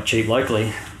quite cheap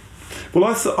locally. Well,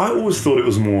 I always thought it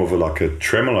was more of a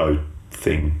tremolo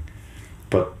thing,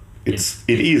 but it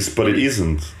is, but it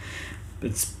isn't.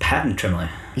 It's pattern tremolo.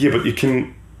 Yeah, but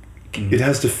it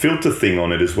has the filter thing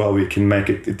on it as well. You can make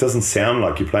it. It doesn't sound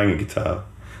like you're playing a guitar.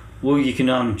 Well, you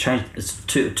can change. It's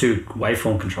two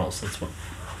waveform controls. That's what.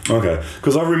 Okay,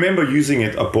 because I remember using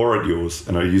it. I borrowed yours,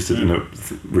 and I used it in a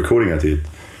recording I did,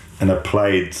 and I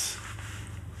played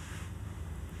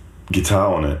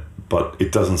guitar on it. But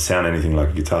it doesn't sound anything like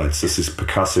a guitar. It's just this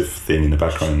percussive thing in the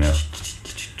background now.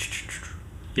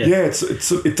 Yeah,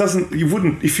 it doesn't. You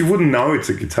wouldn't know it's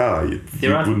a guitar. You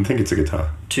wouldn't think it's a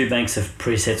guitar. 2 banks of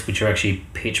presets which are actually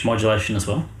pitch modulation as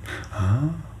well. Ah.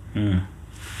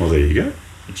 Well, there you go.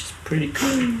 Which is pretty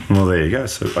cool. Well, there you go.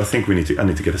 So I think I need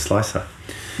to get a slicer.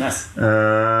 Nice.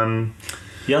 The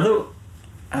other.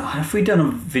 Have we done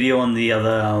a video on the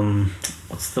other?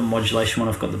 What's the modulation one?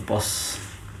 I've got the Boss.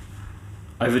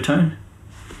 Overtone?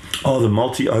 Oh, the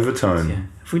multi-overtone. Yeah.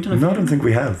 Have we done No, I don't think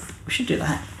we have. We should do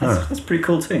that. That's pretty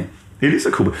cool too. It is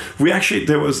a cool...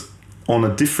 there was on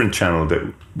a different channel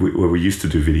where we used to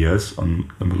do videos,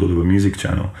 on a little bit music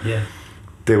channel. Yeah.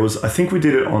 There was... I think we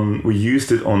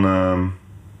used it on...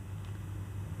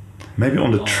 maybe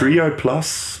on the Trio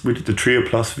Plus. We did the Trio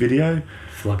Plus video,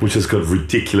 which has got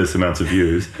ridiculous amounts of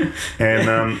views.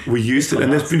 And we used it,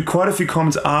 and there's been quite a few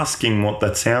comments asking what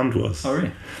that sound was. Oh,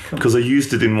 really? Because I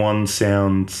used it in one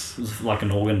sound. It was like an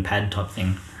organ pad type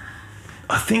thing.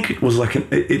 I think it was like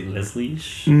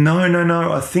Leslie-ish?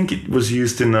 No. I think it was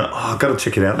used in I've got to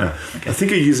check it out now. Okay. I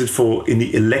think I used it in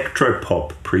the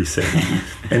electropop preset.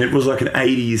 And it was like an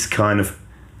 80s kind of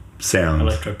sound.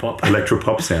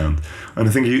 Electropop sound. And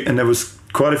I think and there was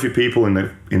quite a few people in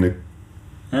the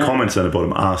comments at the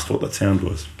bottom asked what that sound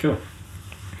was. Cool.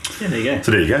 Yeah, there you go.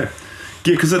 So there you go.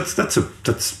 Yeah, because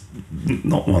that's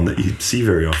not one that you see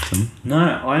very often. No,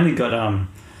 I only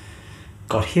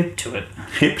got hip to it.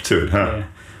 Hip to it, huh? Yeah.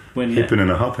 when hipping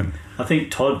and a hopping. I think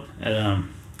Todd at a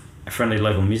friendly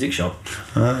local music shop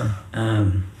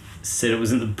said it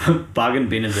was in the bargain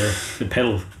bin of the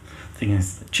pedal thing.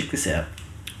 Check this out.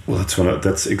 Well,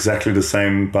 that's exactly the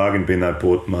same bargain bin I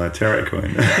bought my tarot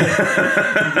coin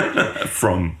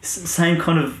from. Same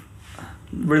kind of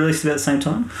released about the same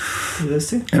time. Those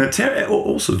two. And a tarot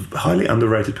also highly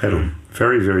underrated pedal.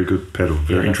 Very, very good pedal.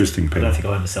 Very interesting pedal. I don't think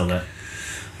I'll ever sell that.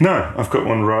 No, I've got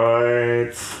one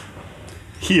right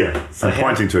here. So I'm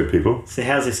pointing to it, people. So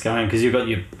how's this going? Because you've got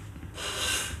your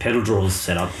pedal drawers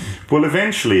set up. Well,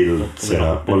 eventually it'll set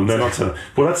up. Well, they're not set up.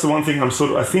 Well, that's the one thing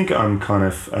I think I'm kind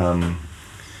of...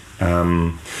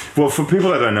 well, for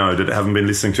people that don't know, that haven't been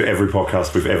listening to every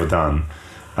podcast we've ever done,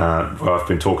 well, I've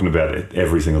been talking about it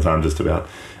every single time just about.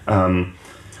 I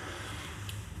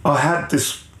had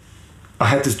this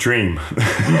dream.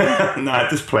 No, I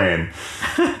had this plan.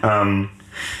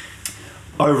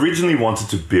 I originally wanted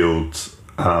to build,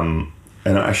 and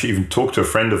I actually even talked to a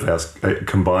friend of ours, a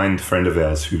combined friend of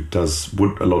ours who does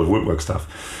a lot of woodwork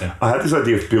stuff. Yeah. I had this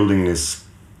idea of building this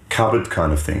cupboard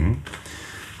kind of thing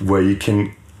where you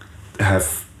can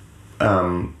have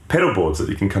pedal boards that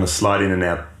you can kind of slide in and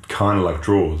out, kind of like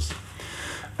drawers.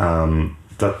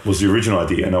 That was the original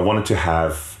idea, and I wanted to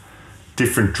have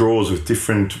different drawers with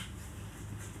different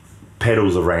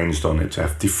pedals arranged on it to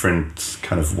have different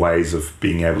kind of ways of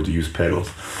being able to use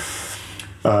pedals.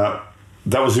 That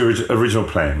was the original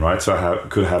plan, right? So I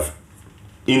could have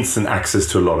instant access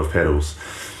to a lot of pedals.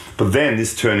 But then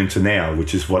this turned into now,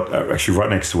 which is what actually right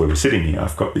next to where we're sitting here,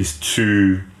 I've got these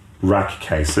 2 rack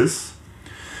cases.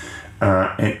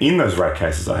 And in those rack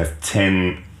cases, I have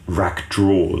 10 rack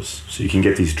drawers. So you can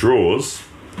get these drawers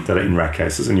that are in rack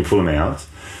cases and you pull them out.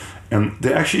 And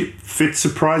they actually fit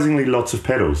surprisingly lots of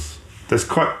pedals. There's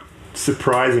quite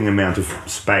surprising amount of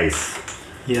space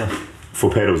for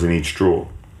pedals in each drawer.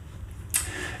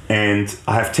 And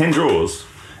I have 10 drawers,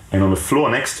 and on the floor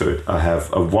next to it, I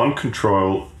have a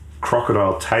 1-control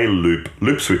crocodile tail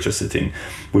loop switcher sitting,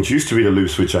 which used to be the loop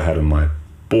switch I had on my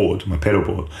board, my pedal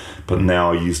board, but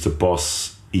now I use the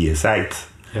Boss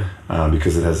ES8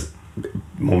 because it has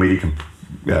more MIDI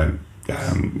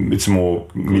it's more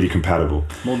MIDI compatible.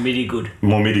 More MIDI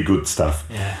good stuff.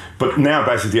 Yeah. But now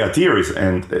basically the idea is,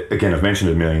 and again I've mentioned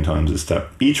it a million times, is that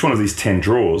each one of these 10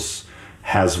 drawers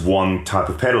has one type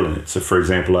of pedal in it. So for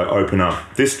example, I open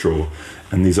up this drawer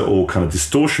and these are all kind of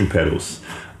distortion pedals.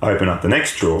 I open up the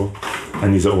next drawer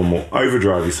and these are all more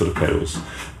overdrivey sort of pedals.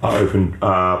 I open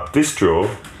up this drawer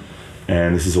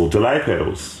and this is all delay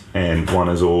pedals, and one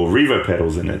has all reverb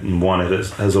pedals in it, and one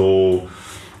has all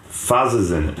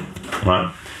fuzzes in it,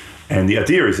 right? And the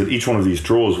idea is that each one of these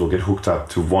drawers will get hooked up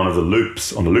to one of the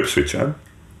loops on the loop switcher.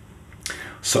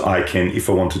 So I can, if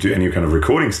I want to do any kind of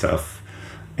recording stuff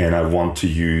and I want to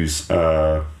use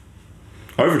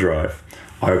overdrive,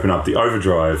 I open up the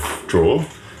overdrive drawer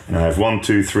and I have 1,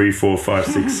 2, 3, 4, 5,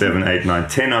 6, 7, 8, 9,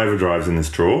 10 overdrives in this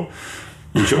drawer,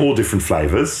 which are all different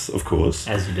flavors, of course.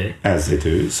 As you do. As they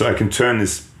do. So I can turn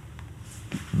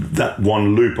that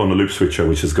one loop on the loop switcher,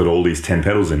 which has got all these 10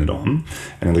 pedals in it on,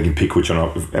 and then I can pick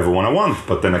whichever one I want.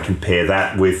 But then I can pair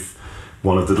that with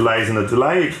one of the delays in the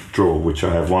delay drawer, which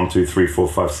I have 1, 2, 3, 4,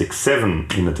 5, 6, 7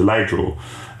 in the delay drawer.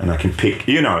 And I can pick,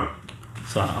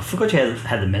 So I forgot you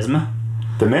had the Mesmer.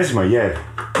 The Mesmer, yeah.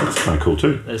 That's kind of cool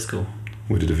too. That's cool.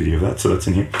 We did a video of that, so that's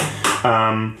in here.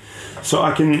 So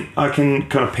I can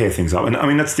kind of pair things up. And I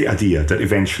mean, that's the idea, that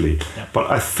eventually. Yep. But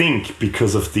I think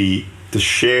because of the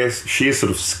sheer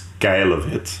sort of scale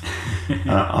of it,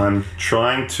 I'm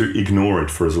trying to ignore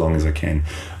it for as long as I can.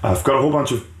 I've got a whole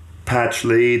bunch of patch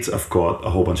leads, I've got a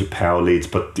whole bunch of power leads,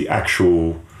 but the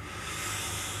actual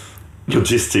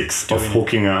logistics of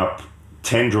hooking up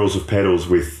 10 drawers of pedals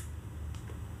with,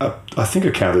 I think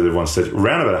I counted it once,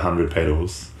 around about 100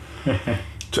 pedals,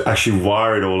 to actually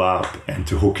wire it all up and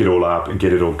to hook it all up and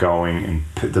get it all going,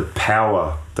 and the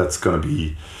power that's going to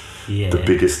be the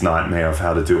biggest nightmare of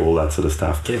how to do all that sort of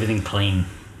stuff. Get everything clean.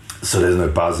 So there's no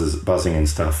buzzing and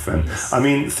stuff. And yes. I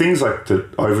mean, things like the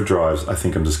overdrives, I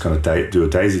think I'm just going to do a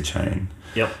daisy chain.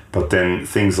 Yep. But then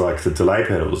things like the delay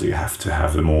pedals, you have to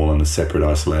have them all on a separate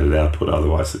isolated output.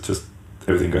 Otherwise,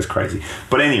 everything goes crazy.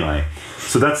 But anyway,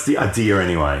 so that's the idea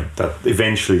anyway, that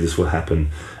eventually this will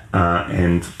happen.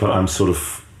 But I'm sort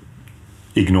of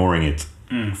ignoring it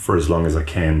for as long as I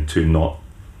can to not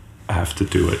have to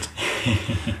do it.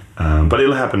 But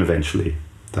it'll happen eventually.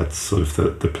 That's sort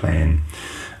of the plan.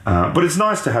 But it's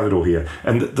nice to have it all here.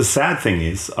 And the sad thing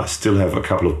is I still have a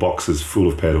couple of boxes full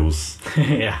of pedals.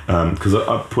 Yeah. Because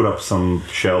I put up some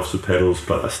shelves of pedals,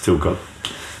 but I still got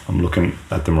I'm looking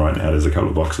at them right now. There's a couple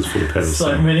of boxes full of pedals.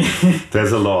 So many.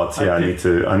 There's a lot. Yeah,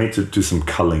 I need to do some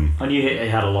culling. I knew you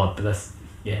had a lot, but that's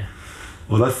yeah.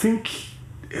 Well, I think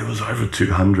it was over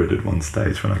 200 at one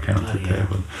stage when I counted there.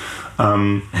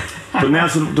 But now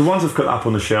the ones I've got up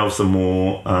on the shelves are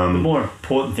more... the more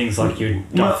important things like your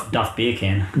Duff beer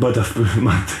can. My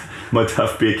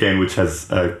Duff beer can, which has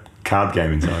a card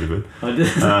game inside of it.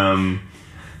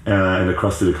 And a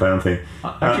crusted clown thing.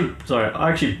 I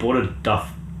actually bought a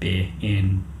Duff beer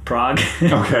in Prague.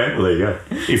 Okay, well there you go.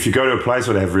 If you go to a place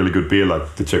where they have really good beer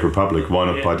like the Czech Republic, why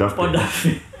not buy Duff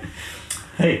beer?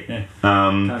 Hey,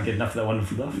 can't get enough of that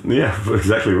wonderful Duff. Yeah,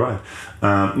 exactly right.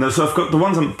 No, so I've got the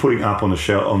ones I'm putting up on the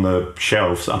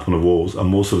shelves, up on the walls, are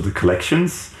more sort of the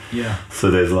collections. Yeah. So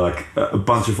there's like a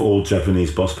bunch of old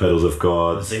Japanese Boss pedals I've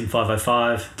got. The Zoom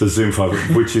 505. The Zoom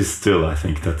 505, which is still, I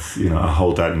think that's, a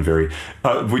whole date and very...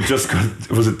 we just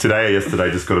got, was it today or yesterday,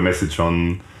 just got a message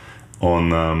on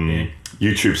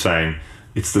YouTube saying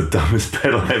it's the dumbest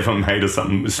pedal ever made or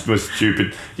something, most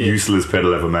stupid, useless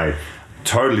pedal ever made.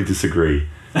 Totally disagree.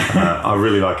 I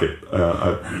really like it.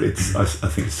 I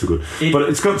think it's too good. But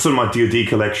it's got sort of my DoD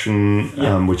collection,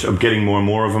 which I'm getting more and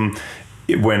more of them.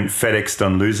 When FedEx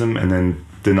don't lose them and then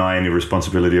deny any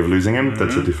responsibility of losing them,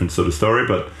 that's a different sort of story.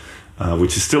 But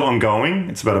which is still ongoing.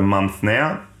 It's about a month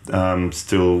now.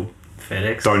 Still,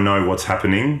 FedEx don't know what's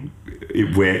happening,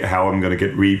 how I'm going to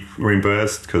get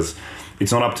reimbursed, because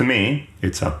it's not up to me.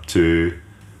 It's up to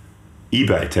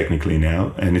eBay technically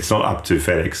now, and it's not up to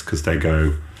FedEx because they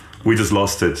go, we just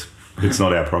lost it. It's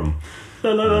not our problem.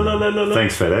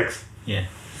 Thanks, FedEx. Yeah.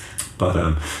 But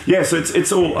so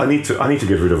it's all. I need to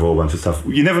get rid of a whole bunch of stuff.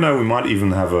 You never know. We might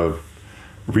even have a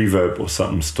Reverb or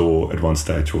something store at one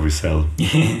stage where we sell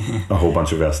a whole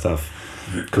bunch of our stuff,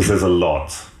 because there's a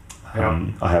lot.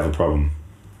 I have a problem,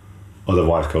 or the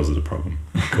wife calls it a problem.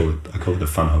 I call it a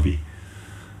fun hobby.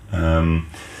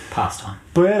 Pastime.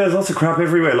 But yeah, there's lots of crap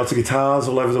everywhere, lots of guitars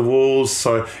all over the walls.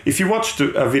 So if you watch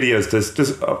our videos,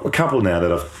 there's a couple now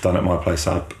that I've done at my place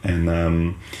up,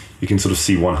 and you can sort of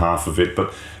see one half of it.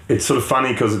 But it's sort of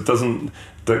funny because it doesn't,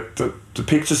 the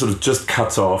picture sort of just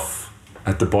cuts off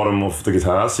at the bottom of the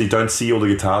guitar, so you don't see all the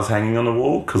guitars hanging on the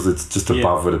wall because it's just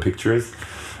above where the picture is.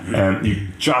 And you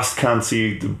just can't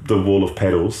see the wall of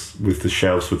pedals with the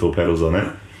shelves with all pedals on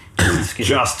it. It's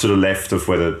just to the left of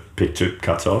where the picture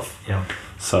cuts off. Yeah.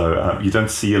 So you don't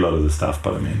see a lot of the stuff,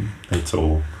 but I mean, it's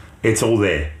all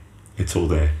there. It's all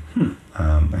there,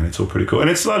 and it's all pretty cool. And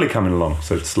it's slowly coming along,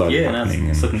 so it's slowly happening.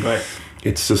 It's looking great.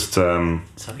 It's just so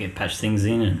I can patch things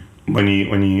in, and when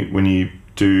you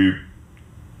do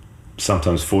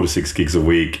sometimes 4 to 6 gigs a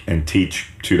week and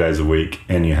teach 2 days a week,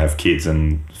 and you have kids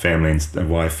and family and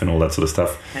wife and all that sort of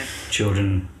stuff.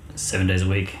 Children 7 days a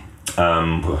week.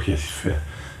 Well, yes.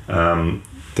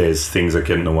 There's things that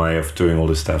get in the way of doing all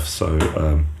this stuff, so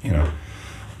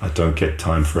I don't get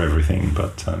time for everything,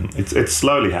 but it's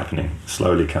slowly happening,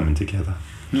 slowly coming together.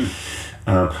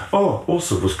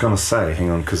 Also was going to say, hang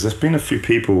on, because there's been a few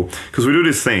people, because we do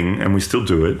this thing and we still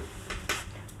do it,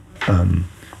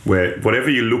 where whatever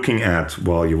you're looking at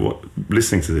while you're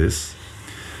listening to this,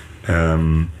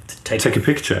 take a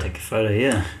picture, take a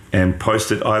photo, and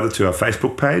post it either to our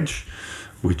Facebook page,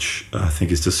 which I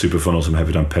think is just Super Fun Awesome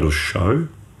Happy Done Pedal Show.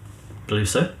 Believe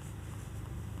so.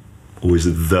 Or is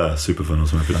it the Super Fun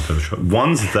Awesome Happy Done Pedal Show?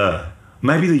 One's the.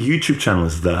 Maybe the YouTube channel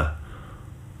is the.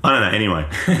 I don't know. Anyway,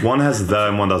 one has the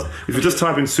and one doesn't. If you just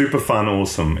type in Super Fun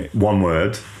Awesome, one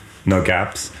word, no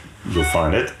gaps, you'll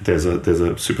find it. There's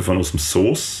a Super Fun Awesome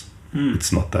sauce.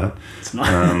 It's not that. It's not.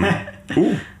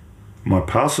 Ooh, my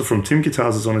parcel from Tim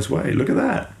Guitars is on his way. Look at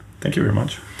that. Thank you very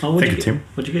much. Oh, Thank you, Tim.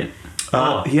 What'd you get?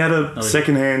 He had a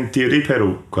second-hand DoD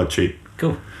pedal, quite cheap.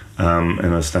 Cool.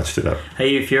 And I snatched it up.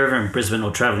 Hey, if you're ever in Brisbane or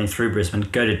travelling through Brisbane,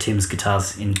 go to Tim's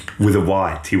Guitars in... With a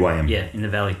Y, T-Y-M. Yeah, in the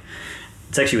valley.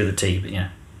 It's actually with a T, but yeah.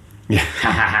 Yeah.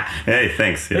 Hey,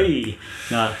 thanks. Yeah. Hey.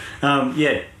 No.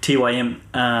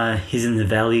 TYM. He's in the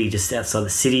valley, just outside the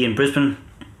city in Brisbane.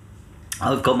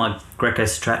 I've got my Greco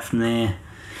Strat from there.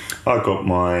 I've got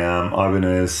my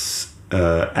Ibanez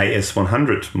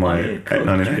AS100, my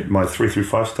 898, my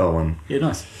 335 style one. Yeah,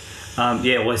 nice.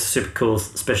 Always super cool,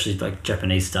 especially like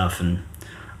Japanese stuff and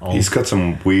old. He's got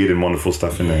some weird and wonderful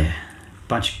stuff in there.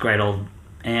 Bunch of great old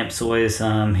amps. Always.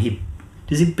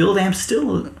 Does he build amps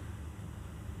still?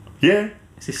 Yeah.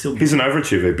 Is he still? He's an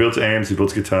overachiever. He builds amps. He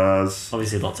builds guitars.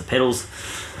 Obviously, lots of pedals.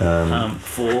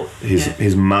 For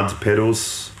his mud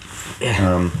pedals.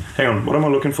 Yeah. Hang on. What am I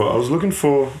looking for? I was looking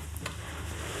for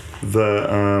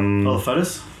the all the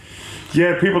photos.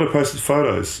 Yeah, people that posted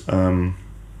photos. And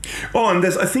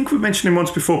there's, I think we mentioned him once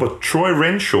before, but Troy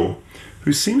Renshaw,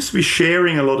 who seems to be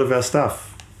sharing a lot of our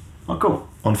stuff. Oh, cool.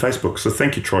 on Facebook. So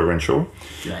thank you, Troy Renshaw.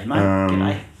 G'day, mate.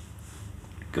 G'day.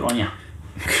 Good on you.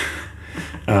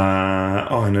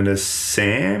 And then there's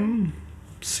Sam.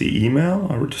 See email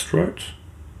I just wrote.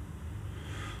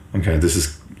 Okay, this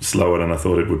is slower than I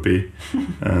thought it would be.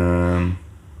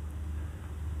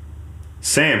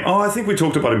 Sam. Oh, I think we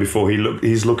talked about him before.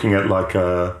 He's looking at like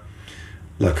a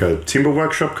timber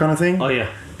workshop kind of thing. Oh yeah.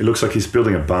 It looks like he's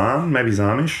building a barn. Maybe he's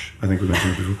Amish. I think we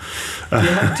mentioned it before.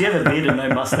 Do you have a beard and no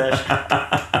mustache?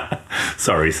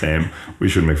 Sorry, Sam. We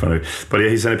shouldn't make fun of it. But yeah,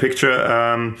 he sent a picture.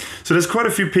 So there's quite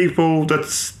a few people that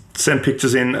send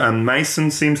pictures in. Mason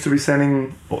seems to be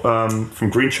sending from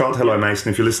Greenchild. Hello,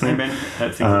 Mason, if you're listening.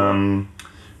 Hey,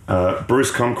 Bruce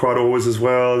Comquat always as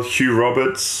well. Hugh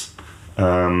Roberts.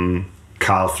 Carl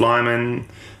Flyman.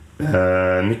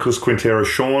 Nicholas Quintero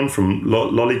Sean from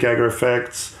Lollygagger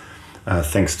Effects.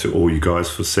 Thanks to all you guys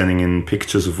for sending in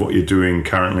pictures of what you're doing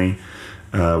currently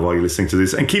while you're listening to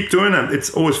this. And keep doing it.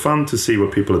 It's always fun to see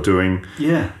what people are doing.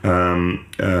 Yeah.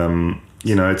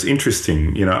 It's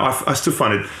interesting. I still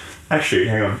find it... Actually,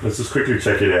 hang on. Let's just quickly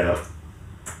check it out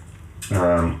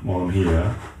while I'm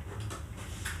here.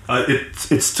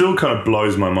 It still kind of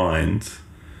blows my mind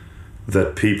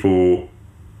that people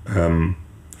from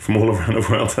all around the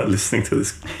world are listening to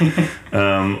this.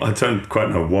 I don't quite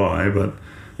know why, but...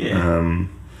 Yeah.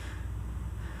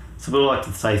 So we'd like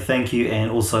to say thank you and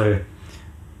also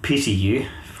pity you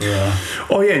for...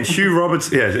 Oh yeah, and Hugh Roberts.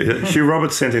 Hugh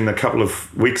Roberts sent in a couple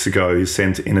of weeks ago. He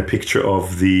sent in a picture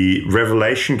of the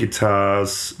Revelation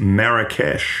Guitars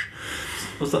Marrakesh,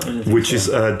 which is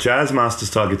a Jazzmaster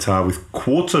style guitar with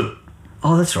quarter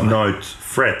that's right. note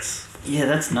frets. Yeah,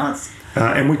 that's nuts.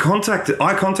 And I contacted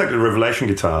Revelation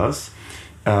Guitars.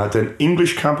 They're an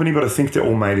English company, but I think they're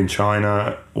all made in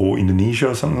China or Indonesia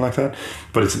or something like that.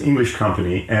 But it's an English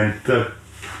company, and the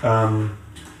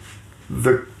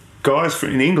guys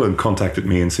in England contacted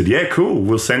me and said, "Yeah, cool,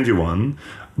 we'll send you one,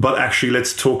 but actually,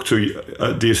 let's talk to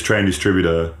the Australian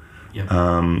distributor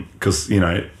because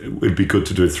it'd be good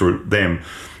to do it through them."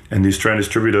 And the Australian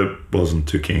distributor wasn't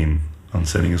too keen on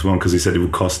sending us one because he said it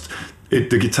would cost.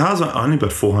 The guitars are only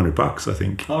about $400, I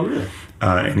think. Oh, really?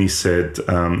 And he said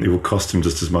it will cost him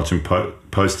just as much in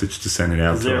postage to send it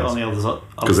out to us. On the other side.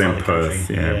 Because they're in Perth,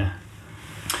 yeah.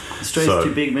 Australia's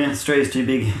too big, man. Australia's too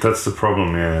big. That's the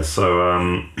problem, yeah. So,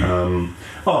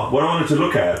 what I wanted to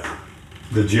look at,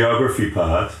 the geography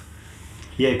part.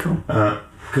 Yeah, cool.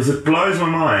 Because it blows my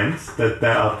mind that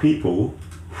there are people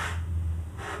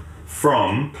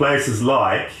from places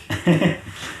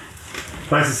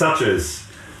such as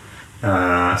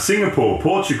Singapore,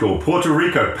 Portugal, Puerto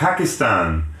Rico,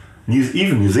 Pakistan,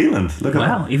 even New Zealand. Look at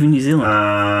that. Wow, even New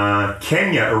Zealand.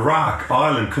 Kenya, Iraq,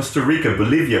 Ireland, Costa Rica,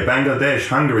 Bolivia, Bangladesh,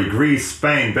 Hungary, Greece,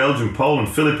 Spain, Belgium, Poland,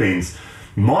 Philippines,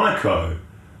 Morocco,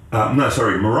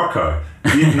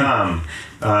 Vietnam,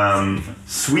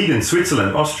 Sweden,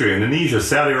 Switzerland, Austria, Indonesia,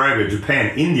 Saudi Arabia,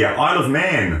 Japan, India, Isle of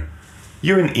Man.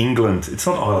 You're in England. It's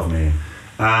not Isle of Man.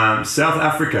 South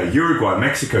Africa, Uruguay,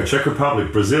 Mexico, Czech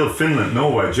Republic, Brazil, Finland,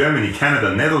 Norway, Germany,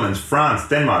 Canada, Netherlands, France,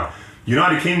 Denmark,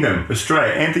 United Kingdom,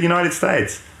 Australia, and the United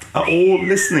States are all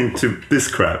listening to this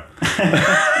crap.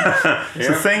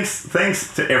 So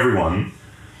thanks to everyone.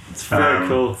 It's very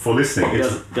cool for listening.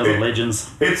 Guys are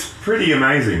legends. It's pretty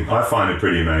amazing. I find it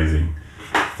pretty amazing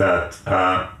that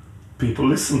people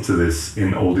listen to this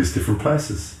in all these different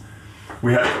places.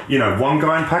 We had, one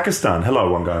guy in Pakistan.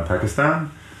 Hello, one guy in Pakistan.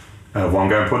 One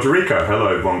guy in Puerto Rico.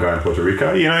 Hello, one guy in Puerto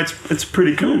Rico. It's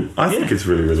pretty cool. I think it's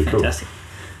really, really cool. Fantastic.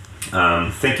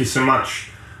 Thank you so much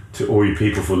to all you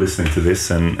people for listening to this.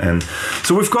 And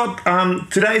so we've got...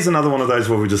 today's another one of those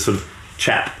where we just sort of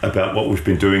chat about what we've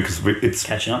been doing because it's...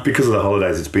 Catching up. Because of the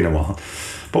holidays, it's been a while.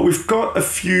 But we've got a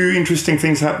few interesting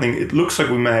things happening. It looks like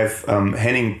we may have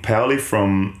Henning Pauli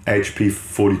from HP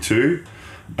 42.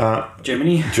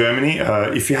 Germany.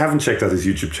 If you haven't checked out his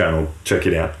YouTube channel, check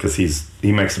it out because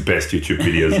he makes the best YouTube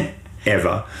videos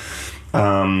ever.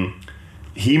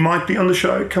 He might be on the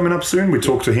show coming up soon. We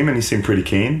talked to him and he seemed pretty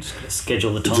keen.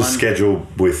 Schedule the time. Just schedule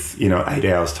with 8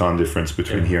 hours time difference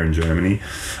between here and Germany.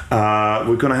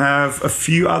 We're going to have a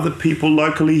few other people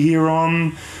locally here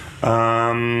on.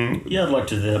 I'd like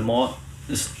to do that more.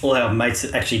 Just all our mates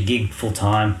that actually gig full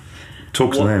time.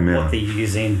 Talk to them, what they're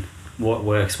using, what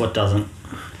works, what doesn't.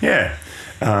 Yeah.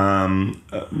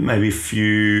 Maybe a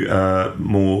few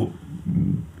more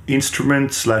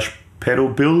instrument/pedal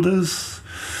builders.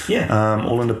 Yeah.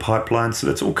 All in the pipeline. So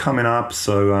that's all coming up.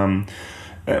 So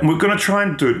we're going to try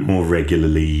and do it more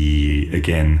regularly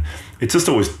again. It's just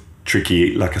always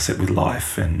tricky, like I said, with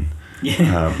life and kids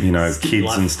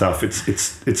life. and stuff.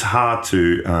 It's hard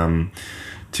to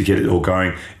to get it all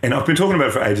going. And I've been talking about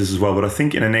it for ages as well, but I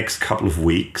think in the next couple of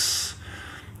weeks,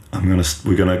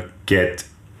 we're gonna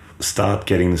start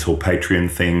getting this whole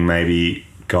Patreon thing maybe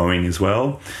going as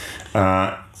well.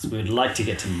 So we'd like to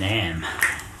get to NAM.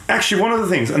 Actually, one of the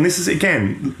things, and this is,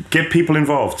 again, get people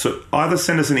involved. So either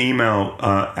send us an email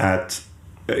at,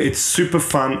 it's super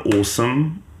fun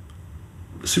awesome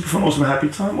happy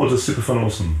time, or just super fun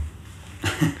awesome?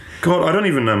 God, I don't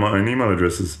even know my own email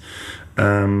addresses.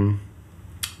 Where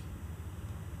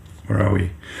are we?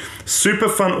 Super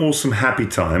fun awesome happy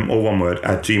time, all one word,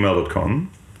 at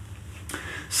gmail.com.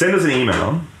 Send us an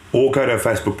email, or go to our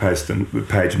Facebook page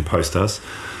and post it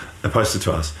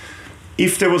to us.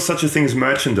 If there was such a thing as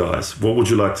merchandise, what would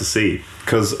you like to see?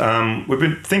 Because we've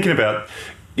been thinking about,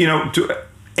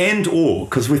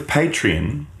 because with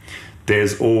Patreon,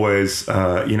 there's always,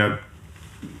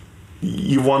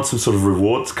 you want some sort of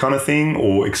rewards kind of thing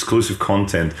or exclusive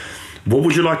content. What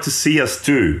would you like to see us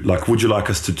do? Like, would you like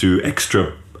us to do an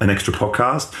extra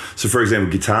podcast? So, for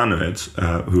example, Guitar Nerds,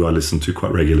 who I listen to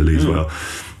quite regularly as well,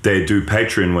 they do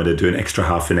Patreon where they do an extra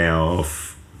half an hour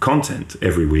of content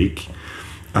every week.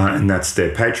 And that's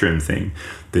their Patreon thing.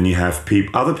 Then you have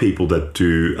other people that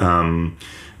do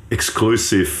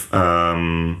exclusive.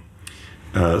 So,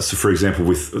 for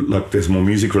example, there's more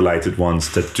music-related ones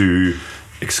that do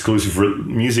exclusive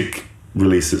music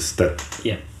releases that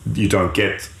you don't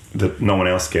get, that no one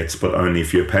else gets, but only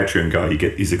if you're a Patreon guy, you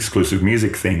get these exclusive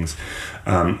music things.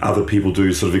 Other people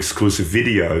do sort of exclusive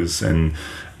videos, and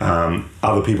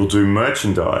other people do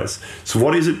merchandise. So,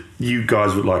 what is it you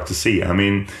guys would like to see? I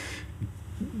mean,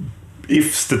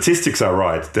 if statistics are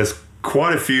right, there's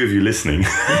quite a few of you listening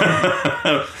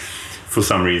for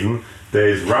some reason.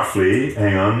 There's roughly,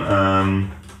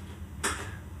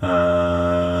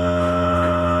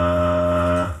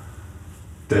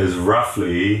 there's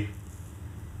roughly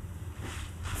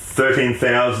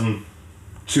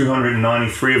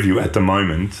 13,293 of you at the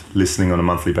moment listening on a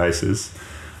monthly basis.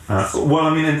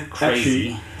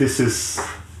 Actually, this is,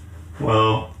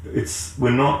 we're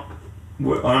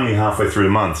only halfway through the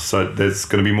month, so there's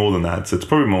going to be more than that. So it's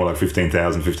probably more like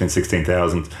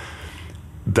 16,000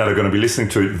 that are going to be listening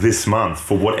to it this month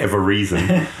for whatever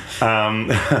reason.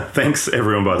 Thanks,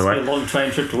 everyone, by the way. It's a long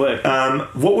train trip to work.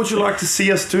 What would you like to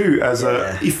see us do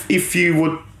if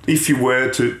you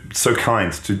were so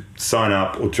kind to sign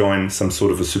up or join some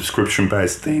sort of a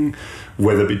subscription-based thing,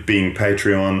 whether it being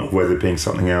Patreon or whether it being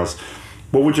something else?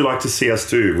 What would you like to see us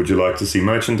do? Would you like to see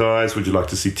merchandise? Would you like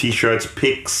to see T-shirts,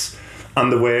 pics,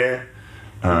 underwear?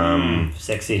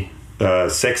 Sexy.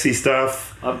 Sexy stuff.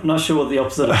 I'm not sure what the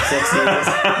opposite of sexy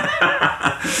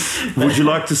is. Would you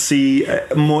like to see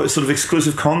more sort of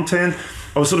exclusive content?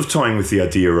 I was sort of toying with the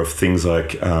idea of things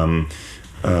like, I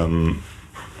don't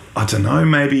know,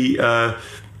 maybe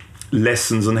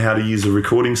lessons on how to use a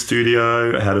recording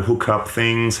studio, how to hook up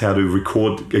things, how to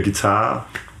record a guitar.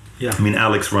 Yeah. I mean,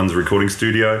 Alex runs a recording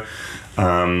studio.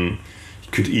 You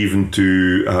could even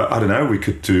do, we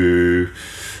could do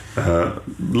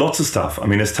lots of stuff. I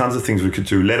mean, there's tons of things we could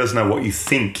do. Let us know what you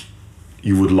think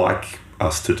you would like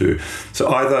us to do. So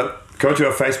either go to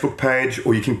our Facebook page,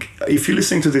 or you can, if you're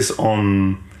listening to this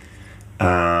on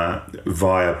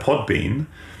via Podbean,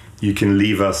 you can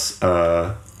leave us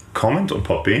a comment on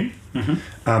Podbean.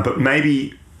 But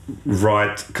maybe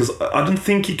write, because I don't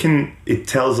think it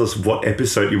tells us what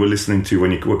episode you were listening to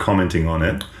when you were commenting on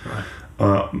it. Right.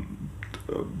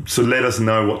 So let us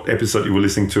know what episode you were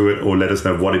listening to it, or let us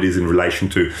know what it is in relation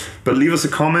to. But leave us a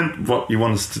comment what you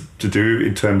want us to do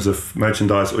in terms of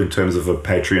merchandise or in terms of a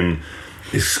Patreon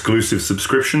exclusive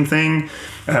subscription thing.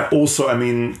 Also, I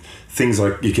mean, things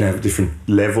like you can have different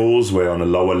levels, where on a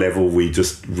lower level we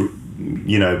just,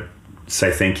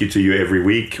 say thank you to you every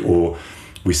week, or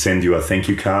we send you a thank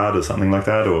you card or something like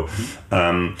that. Or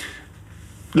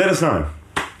let us know.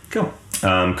 Cool.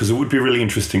 Because it would be really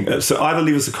interesting. So either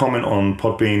leave us a comment on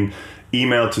Podbean,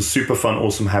 email to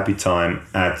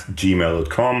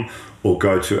superfunawesomehappytime@gmail.com, or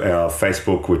go to our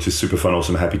Facebook, which is Superfun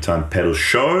Awesome Happy Time Pedal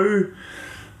Show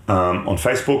on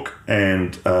Facebook,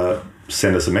 and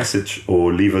send us a message,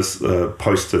 or leave us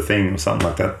post a thing or something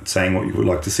like that saying what you would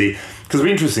like to see. Because it'd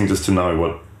be interesting just to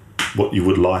know what you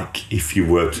would like if you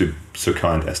were to so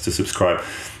kind as to subscribe.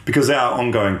 Because there are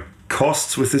ongoing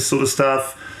costs with this sort of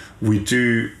stuff. We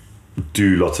do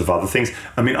lots of other things.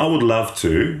 I mean, I would love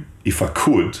to, if I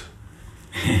could,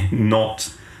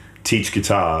 not teach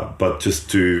guitar, but just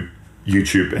do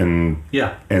YouTube and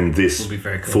this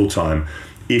cool. full time,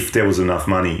 if there was enough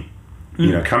money,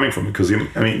 coming from it. Because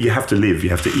I mean, you have to live, you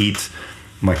have to eat,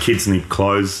 My kids need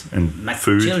clothes and My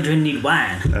food. children need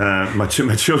wine. My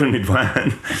children need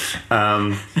wine,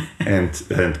 and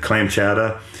clam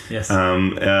chowder. Yes. So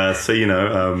and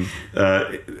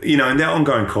there are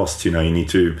ongoing costs. You need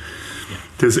to.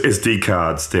 There's SD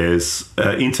cards. There's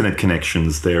internet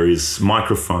connections. There is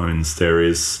microphones. There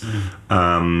is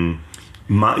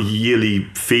yearly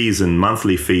fees and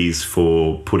monthly fees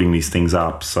for putting these things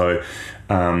up. So,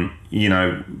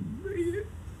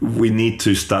 we need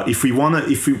to start. If we want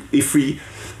to,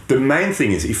 the main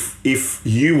thing is if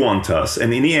you want us,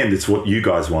 and in the end, it's what you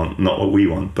guys want, not what we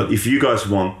want. But if you guys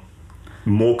want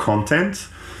more content,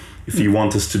 if you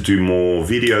want us to do more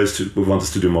videos, want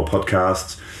us to do more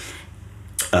podcasts,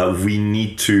 we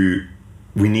need to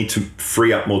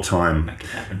free up more time. Make it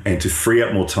happen. And to free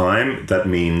up more time, that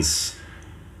means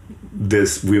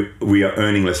we are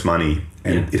earning less money,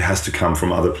 and it has to come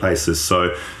from other places.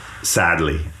 So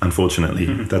sadly, unfortunately,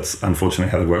 that's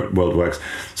unfortunately how the world works.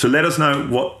 So let us know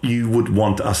what you would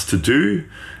want us to do,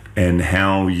 and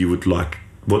how you would like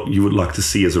what you would like to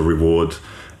see as a reward,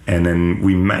 and then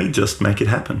we may just make it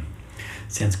happen.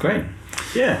 Sounds great.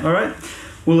 Yeah. All right.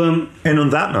 Well, and on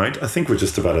that note, I think we're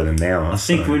just about at an hour. I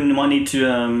think we might need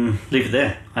to leave it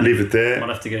there. Leave it there. Might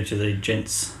have to go to the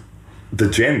gents. The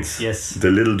gents. Yes. The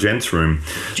little gents room.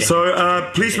 So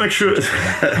please make sure to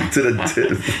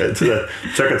the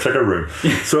checker room.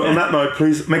 So on that note,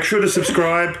 please make sure to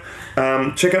subscribe.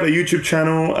 Check out our YouTube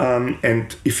channel,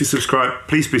 and if you subscribe,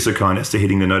 please be so kind as to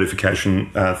hitting the notification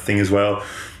thing as well,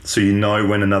 so you know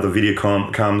when another video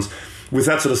comes. With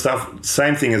that sort of stuff,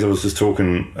 same thing as I was just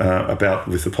talking about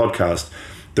with the podcast.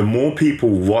 The more people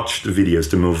watch the videos,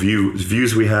 the more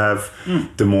views we have,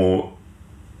 the more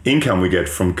income we get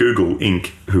from Google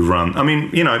Inc., who run. I mean,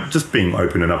 just being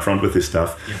open and upfront with this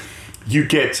stuff. Yeah. You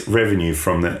get revenue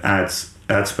from the ad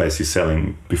space you're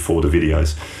selling before the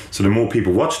videos. So the more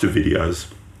people watch the videos,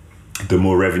 the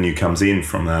more revenue comes in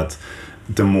from that,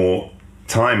 the more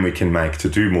time we can make to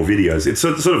do more videos. It's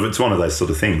it's one of those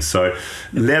sort of things. So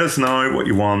let us know what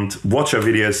you want. Watch our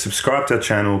videos, subscribe to our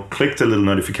channel, click the little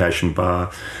notification bar,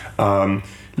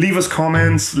 leave us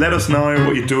comments, let us know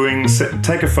what you're doing,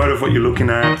 take a photo of what you're looking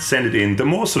at, send it in. The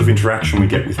more sort of interaction we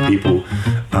get with people,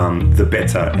 the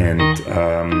better. And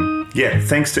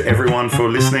thanks to everyone for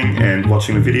listening and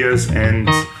watching the videos, and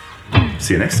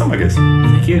see you next time, I guess.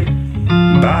 Thank you.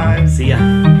 Bye. See ya.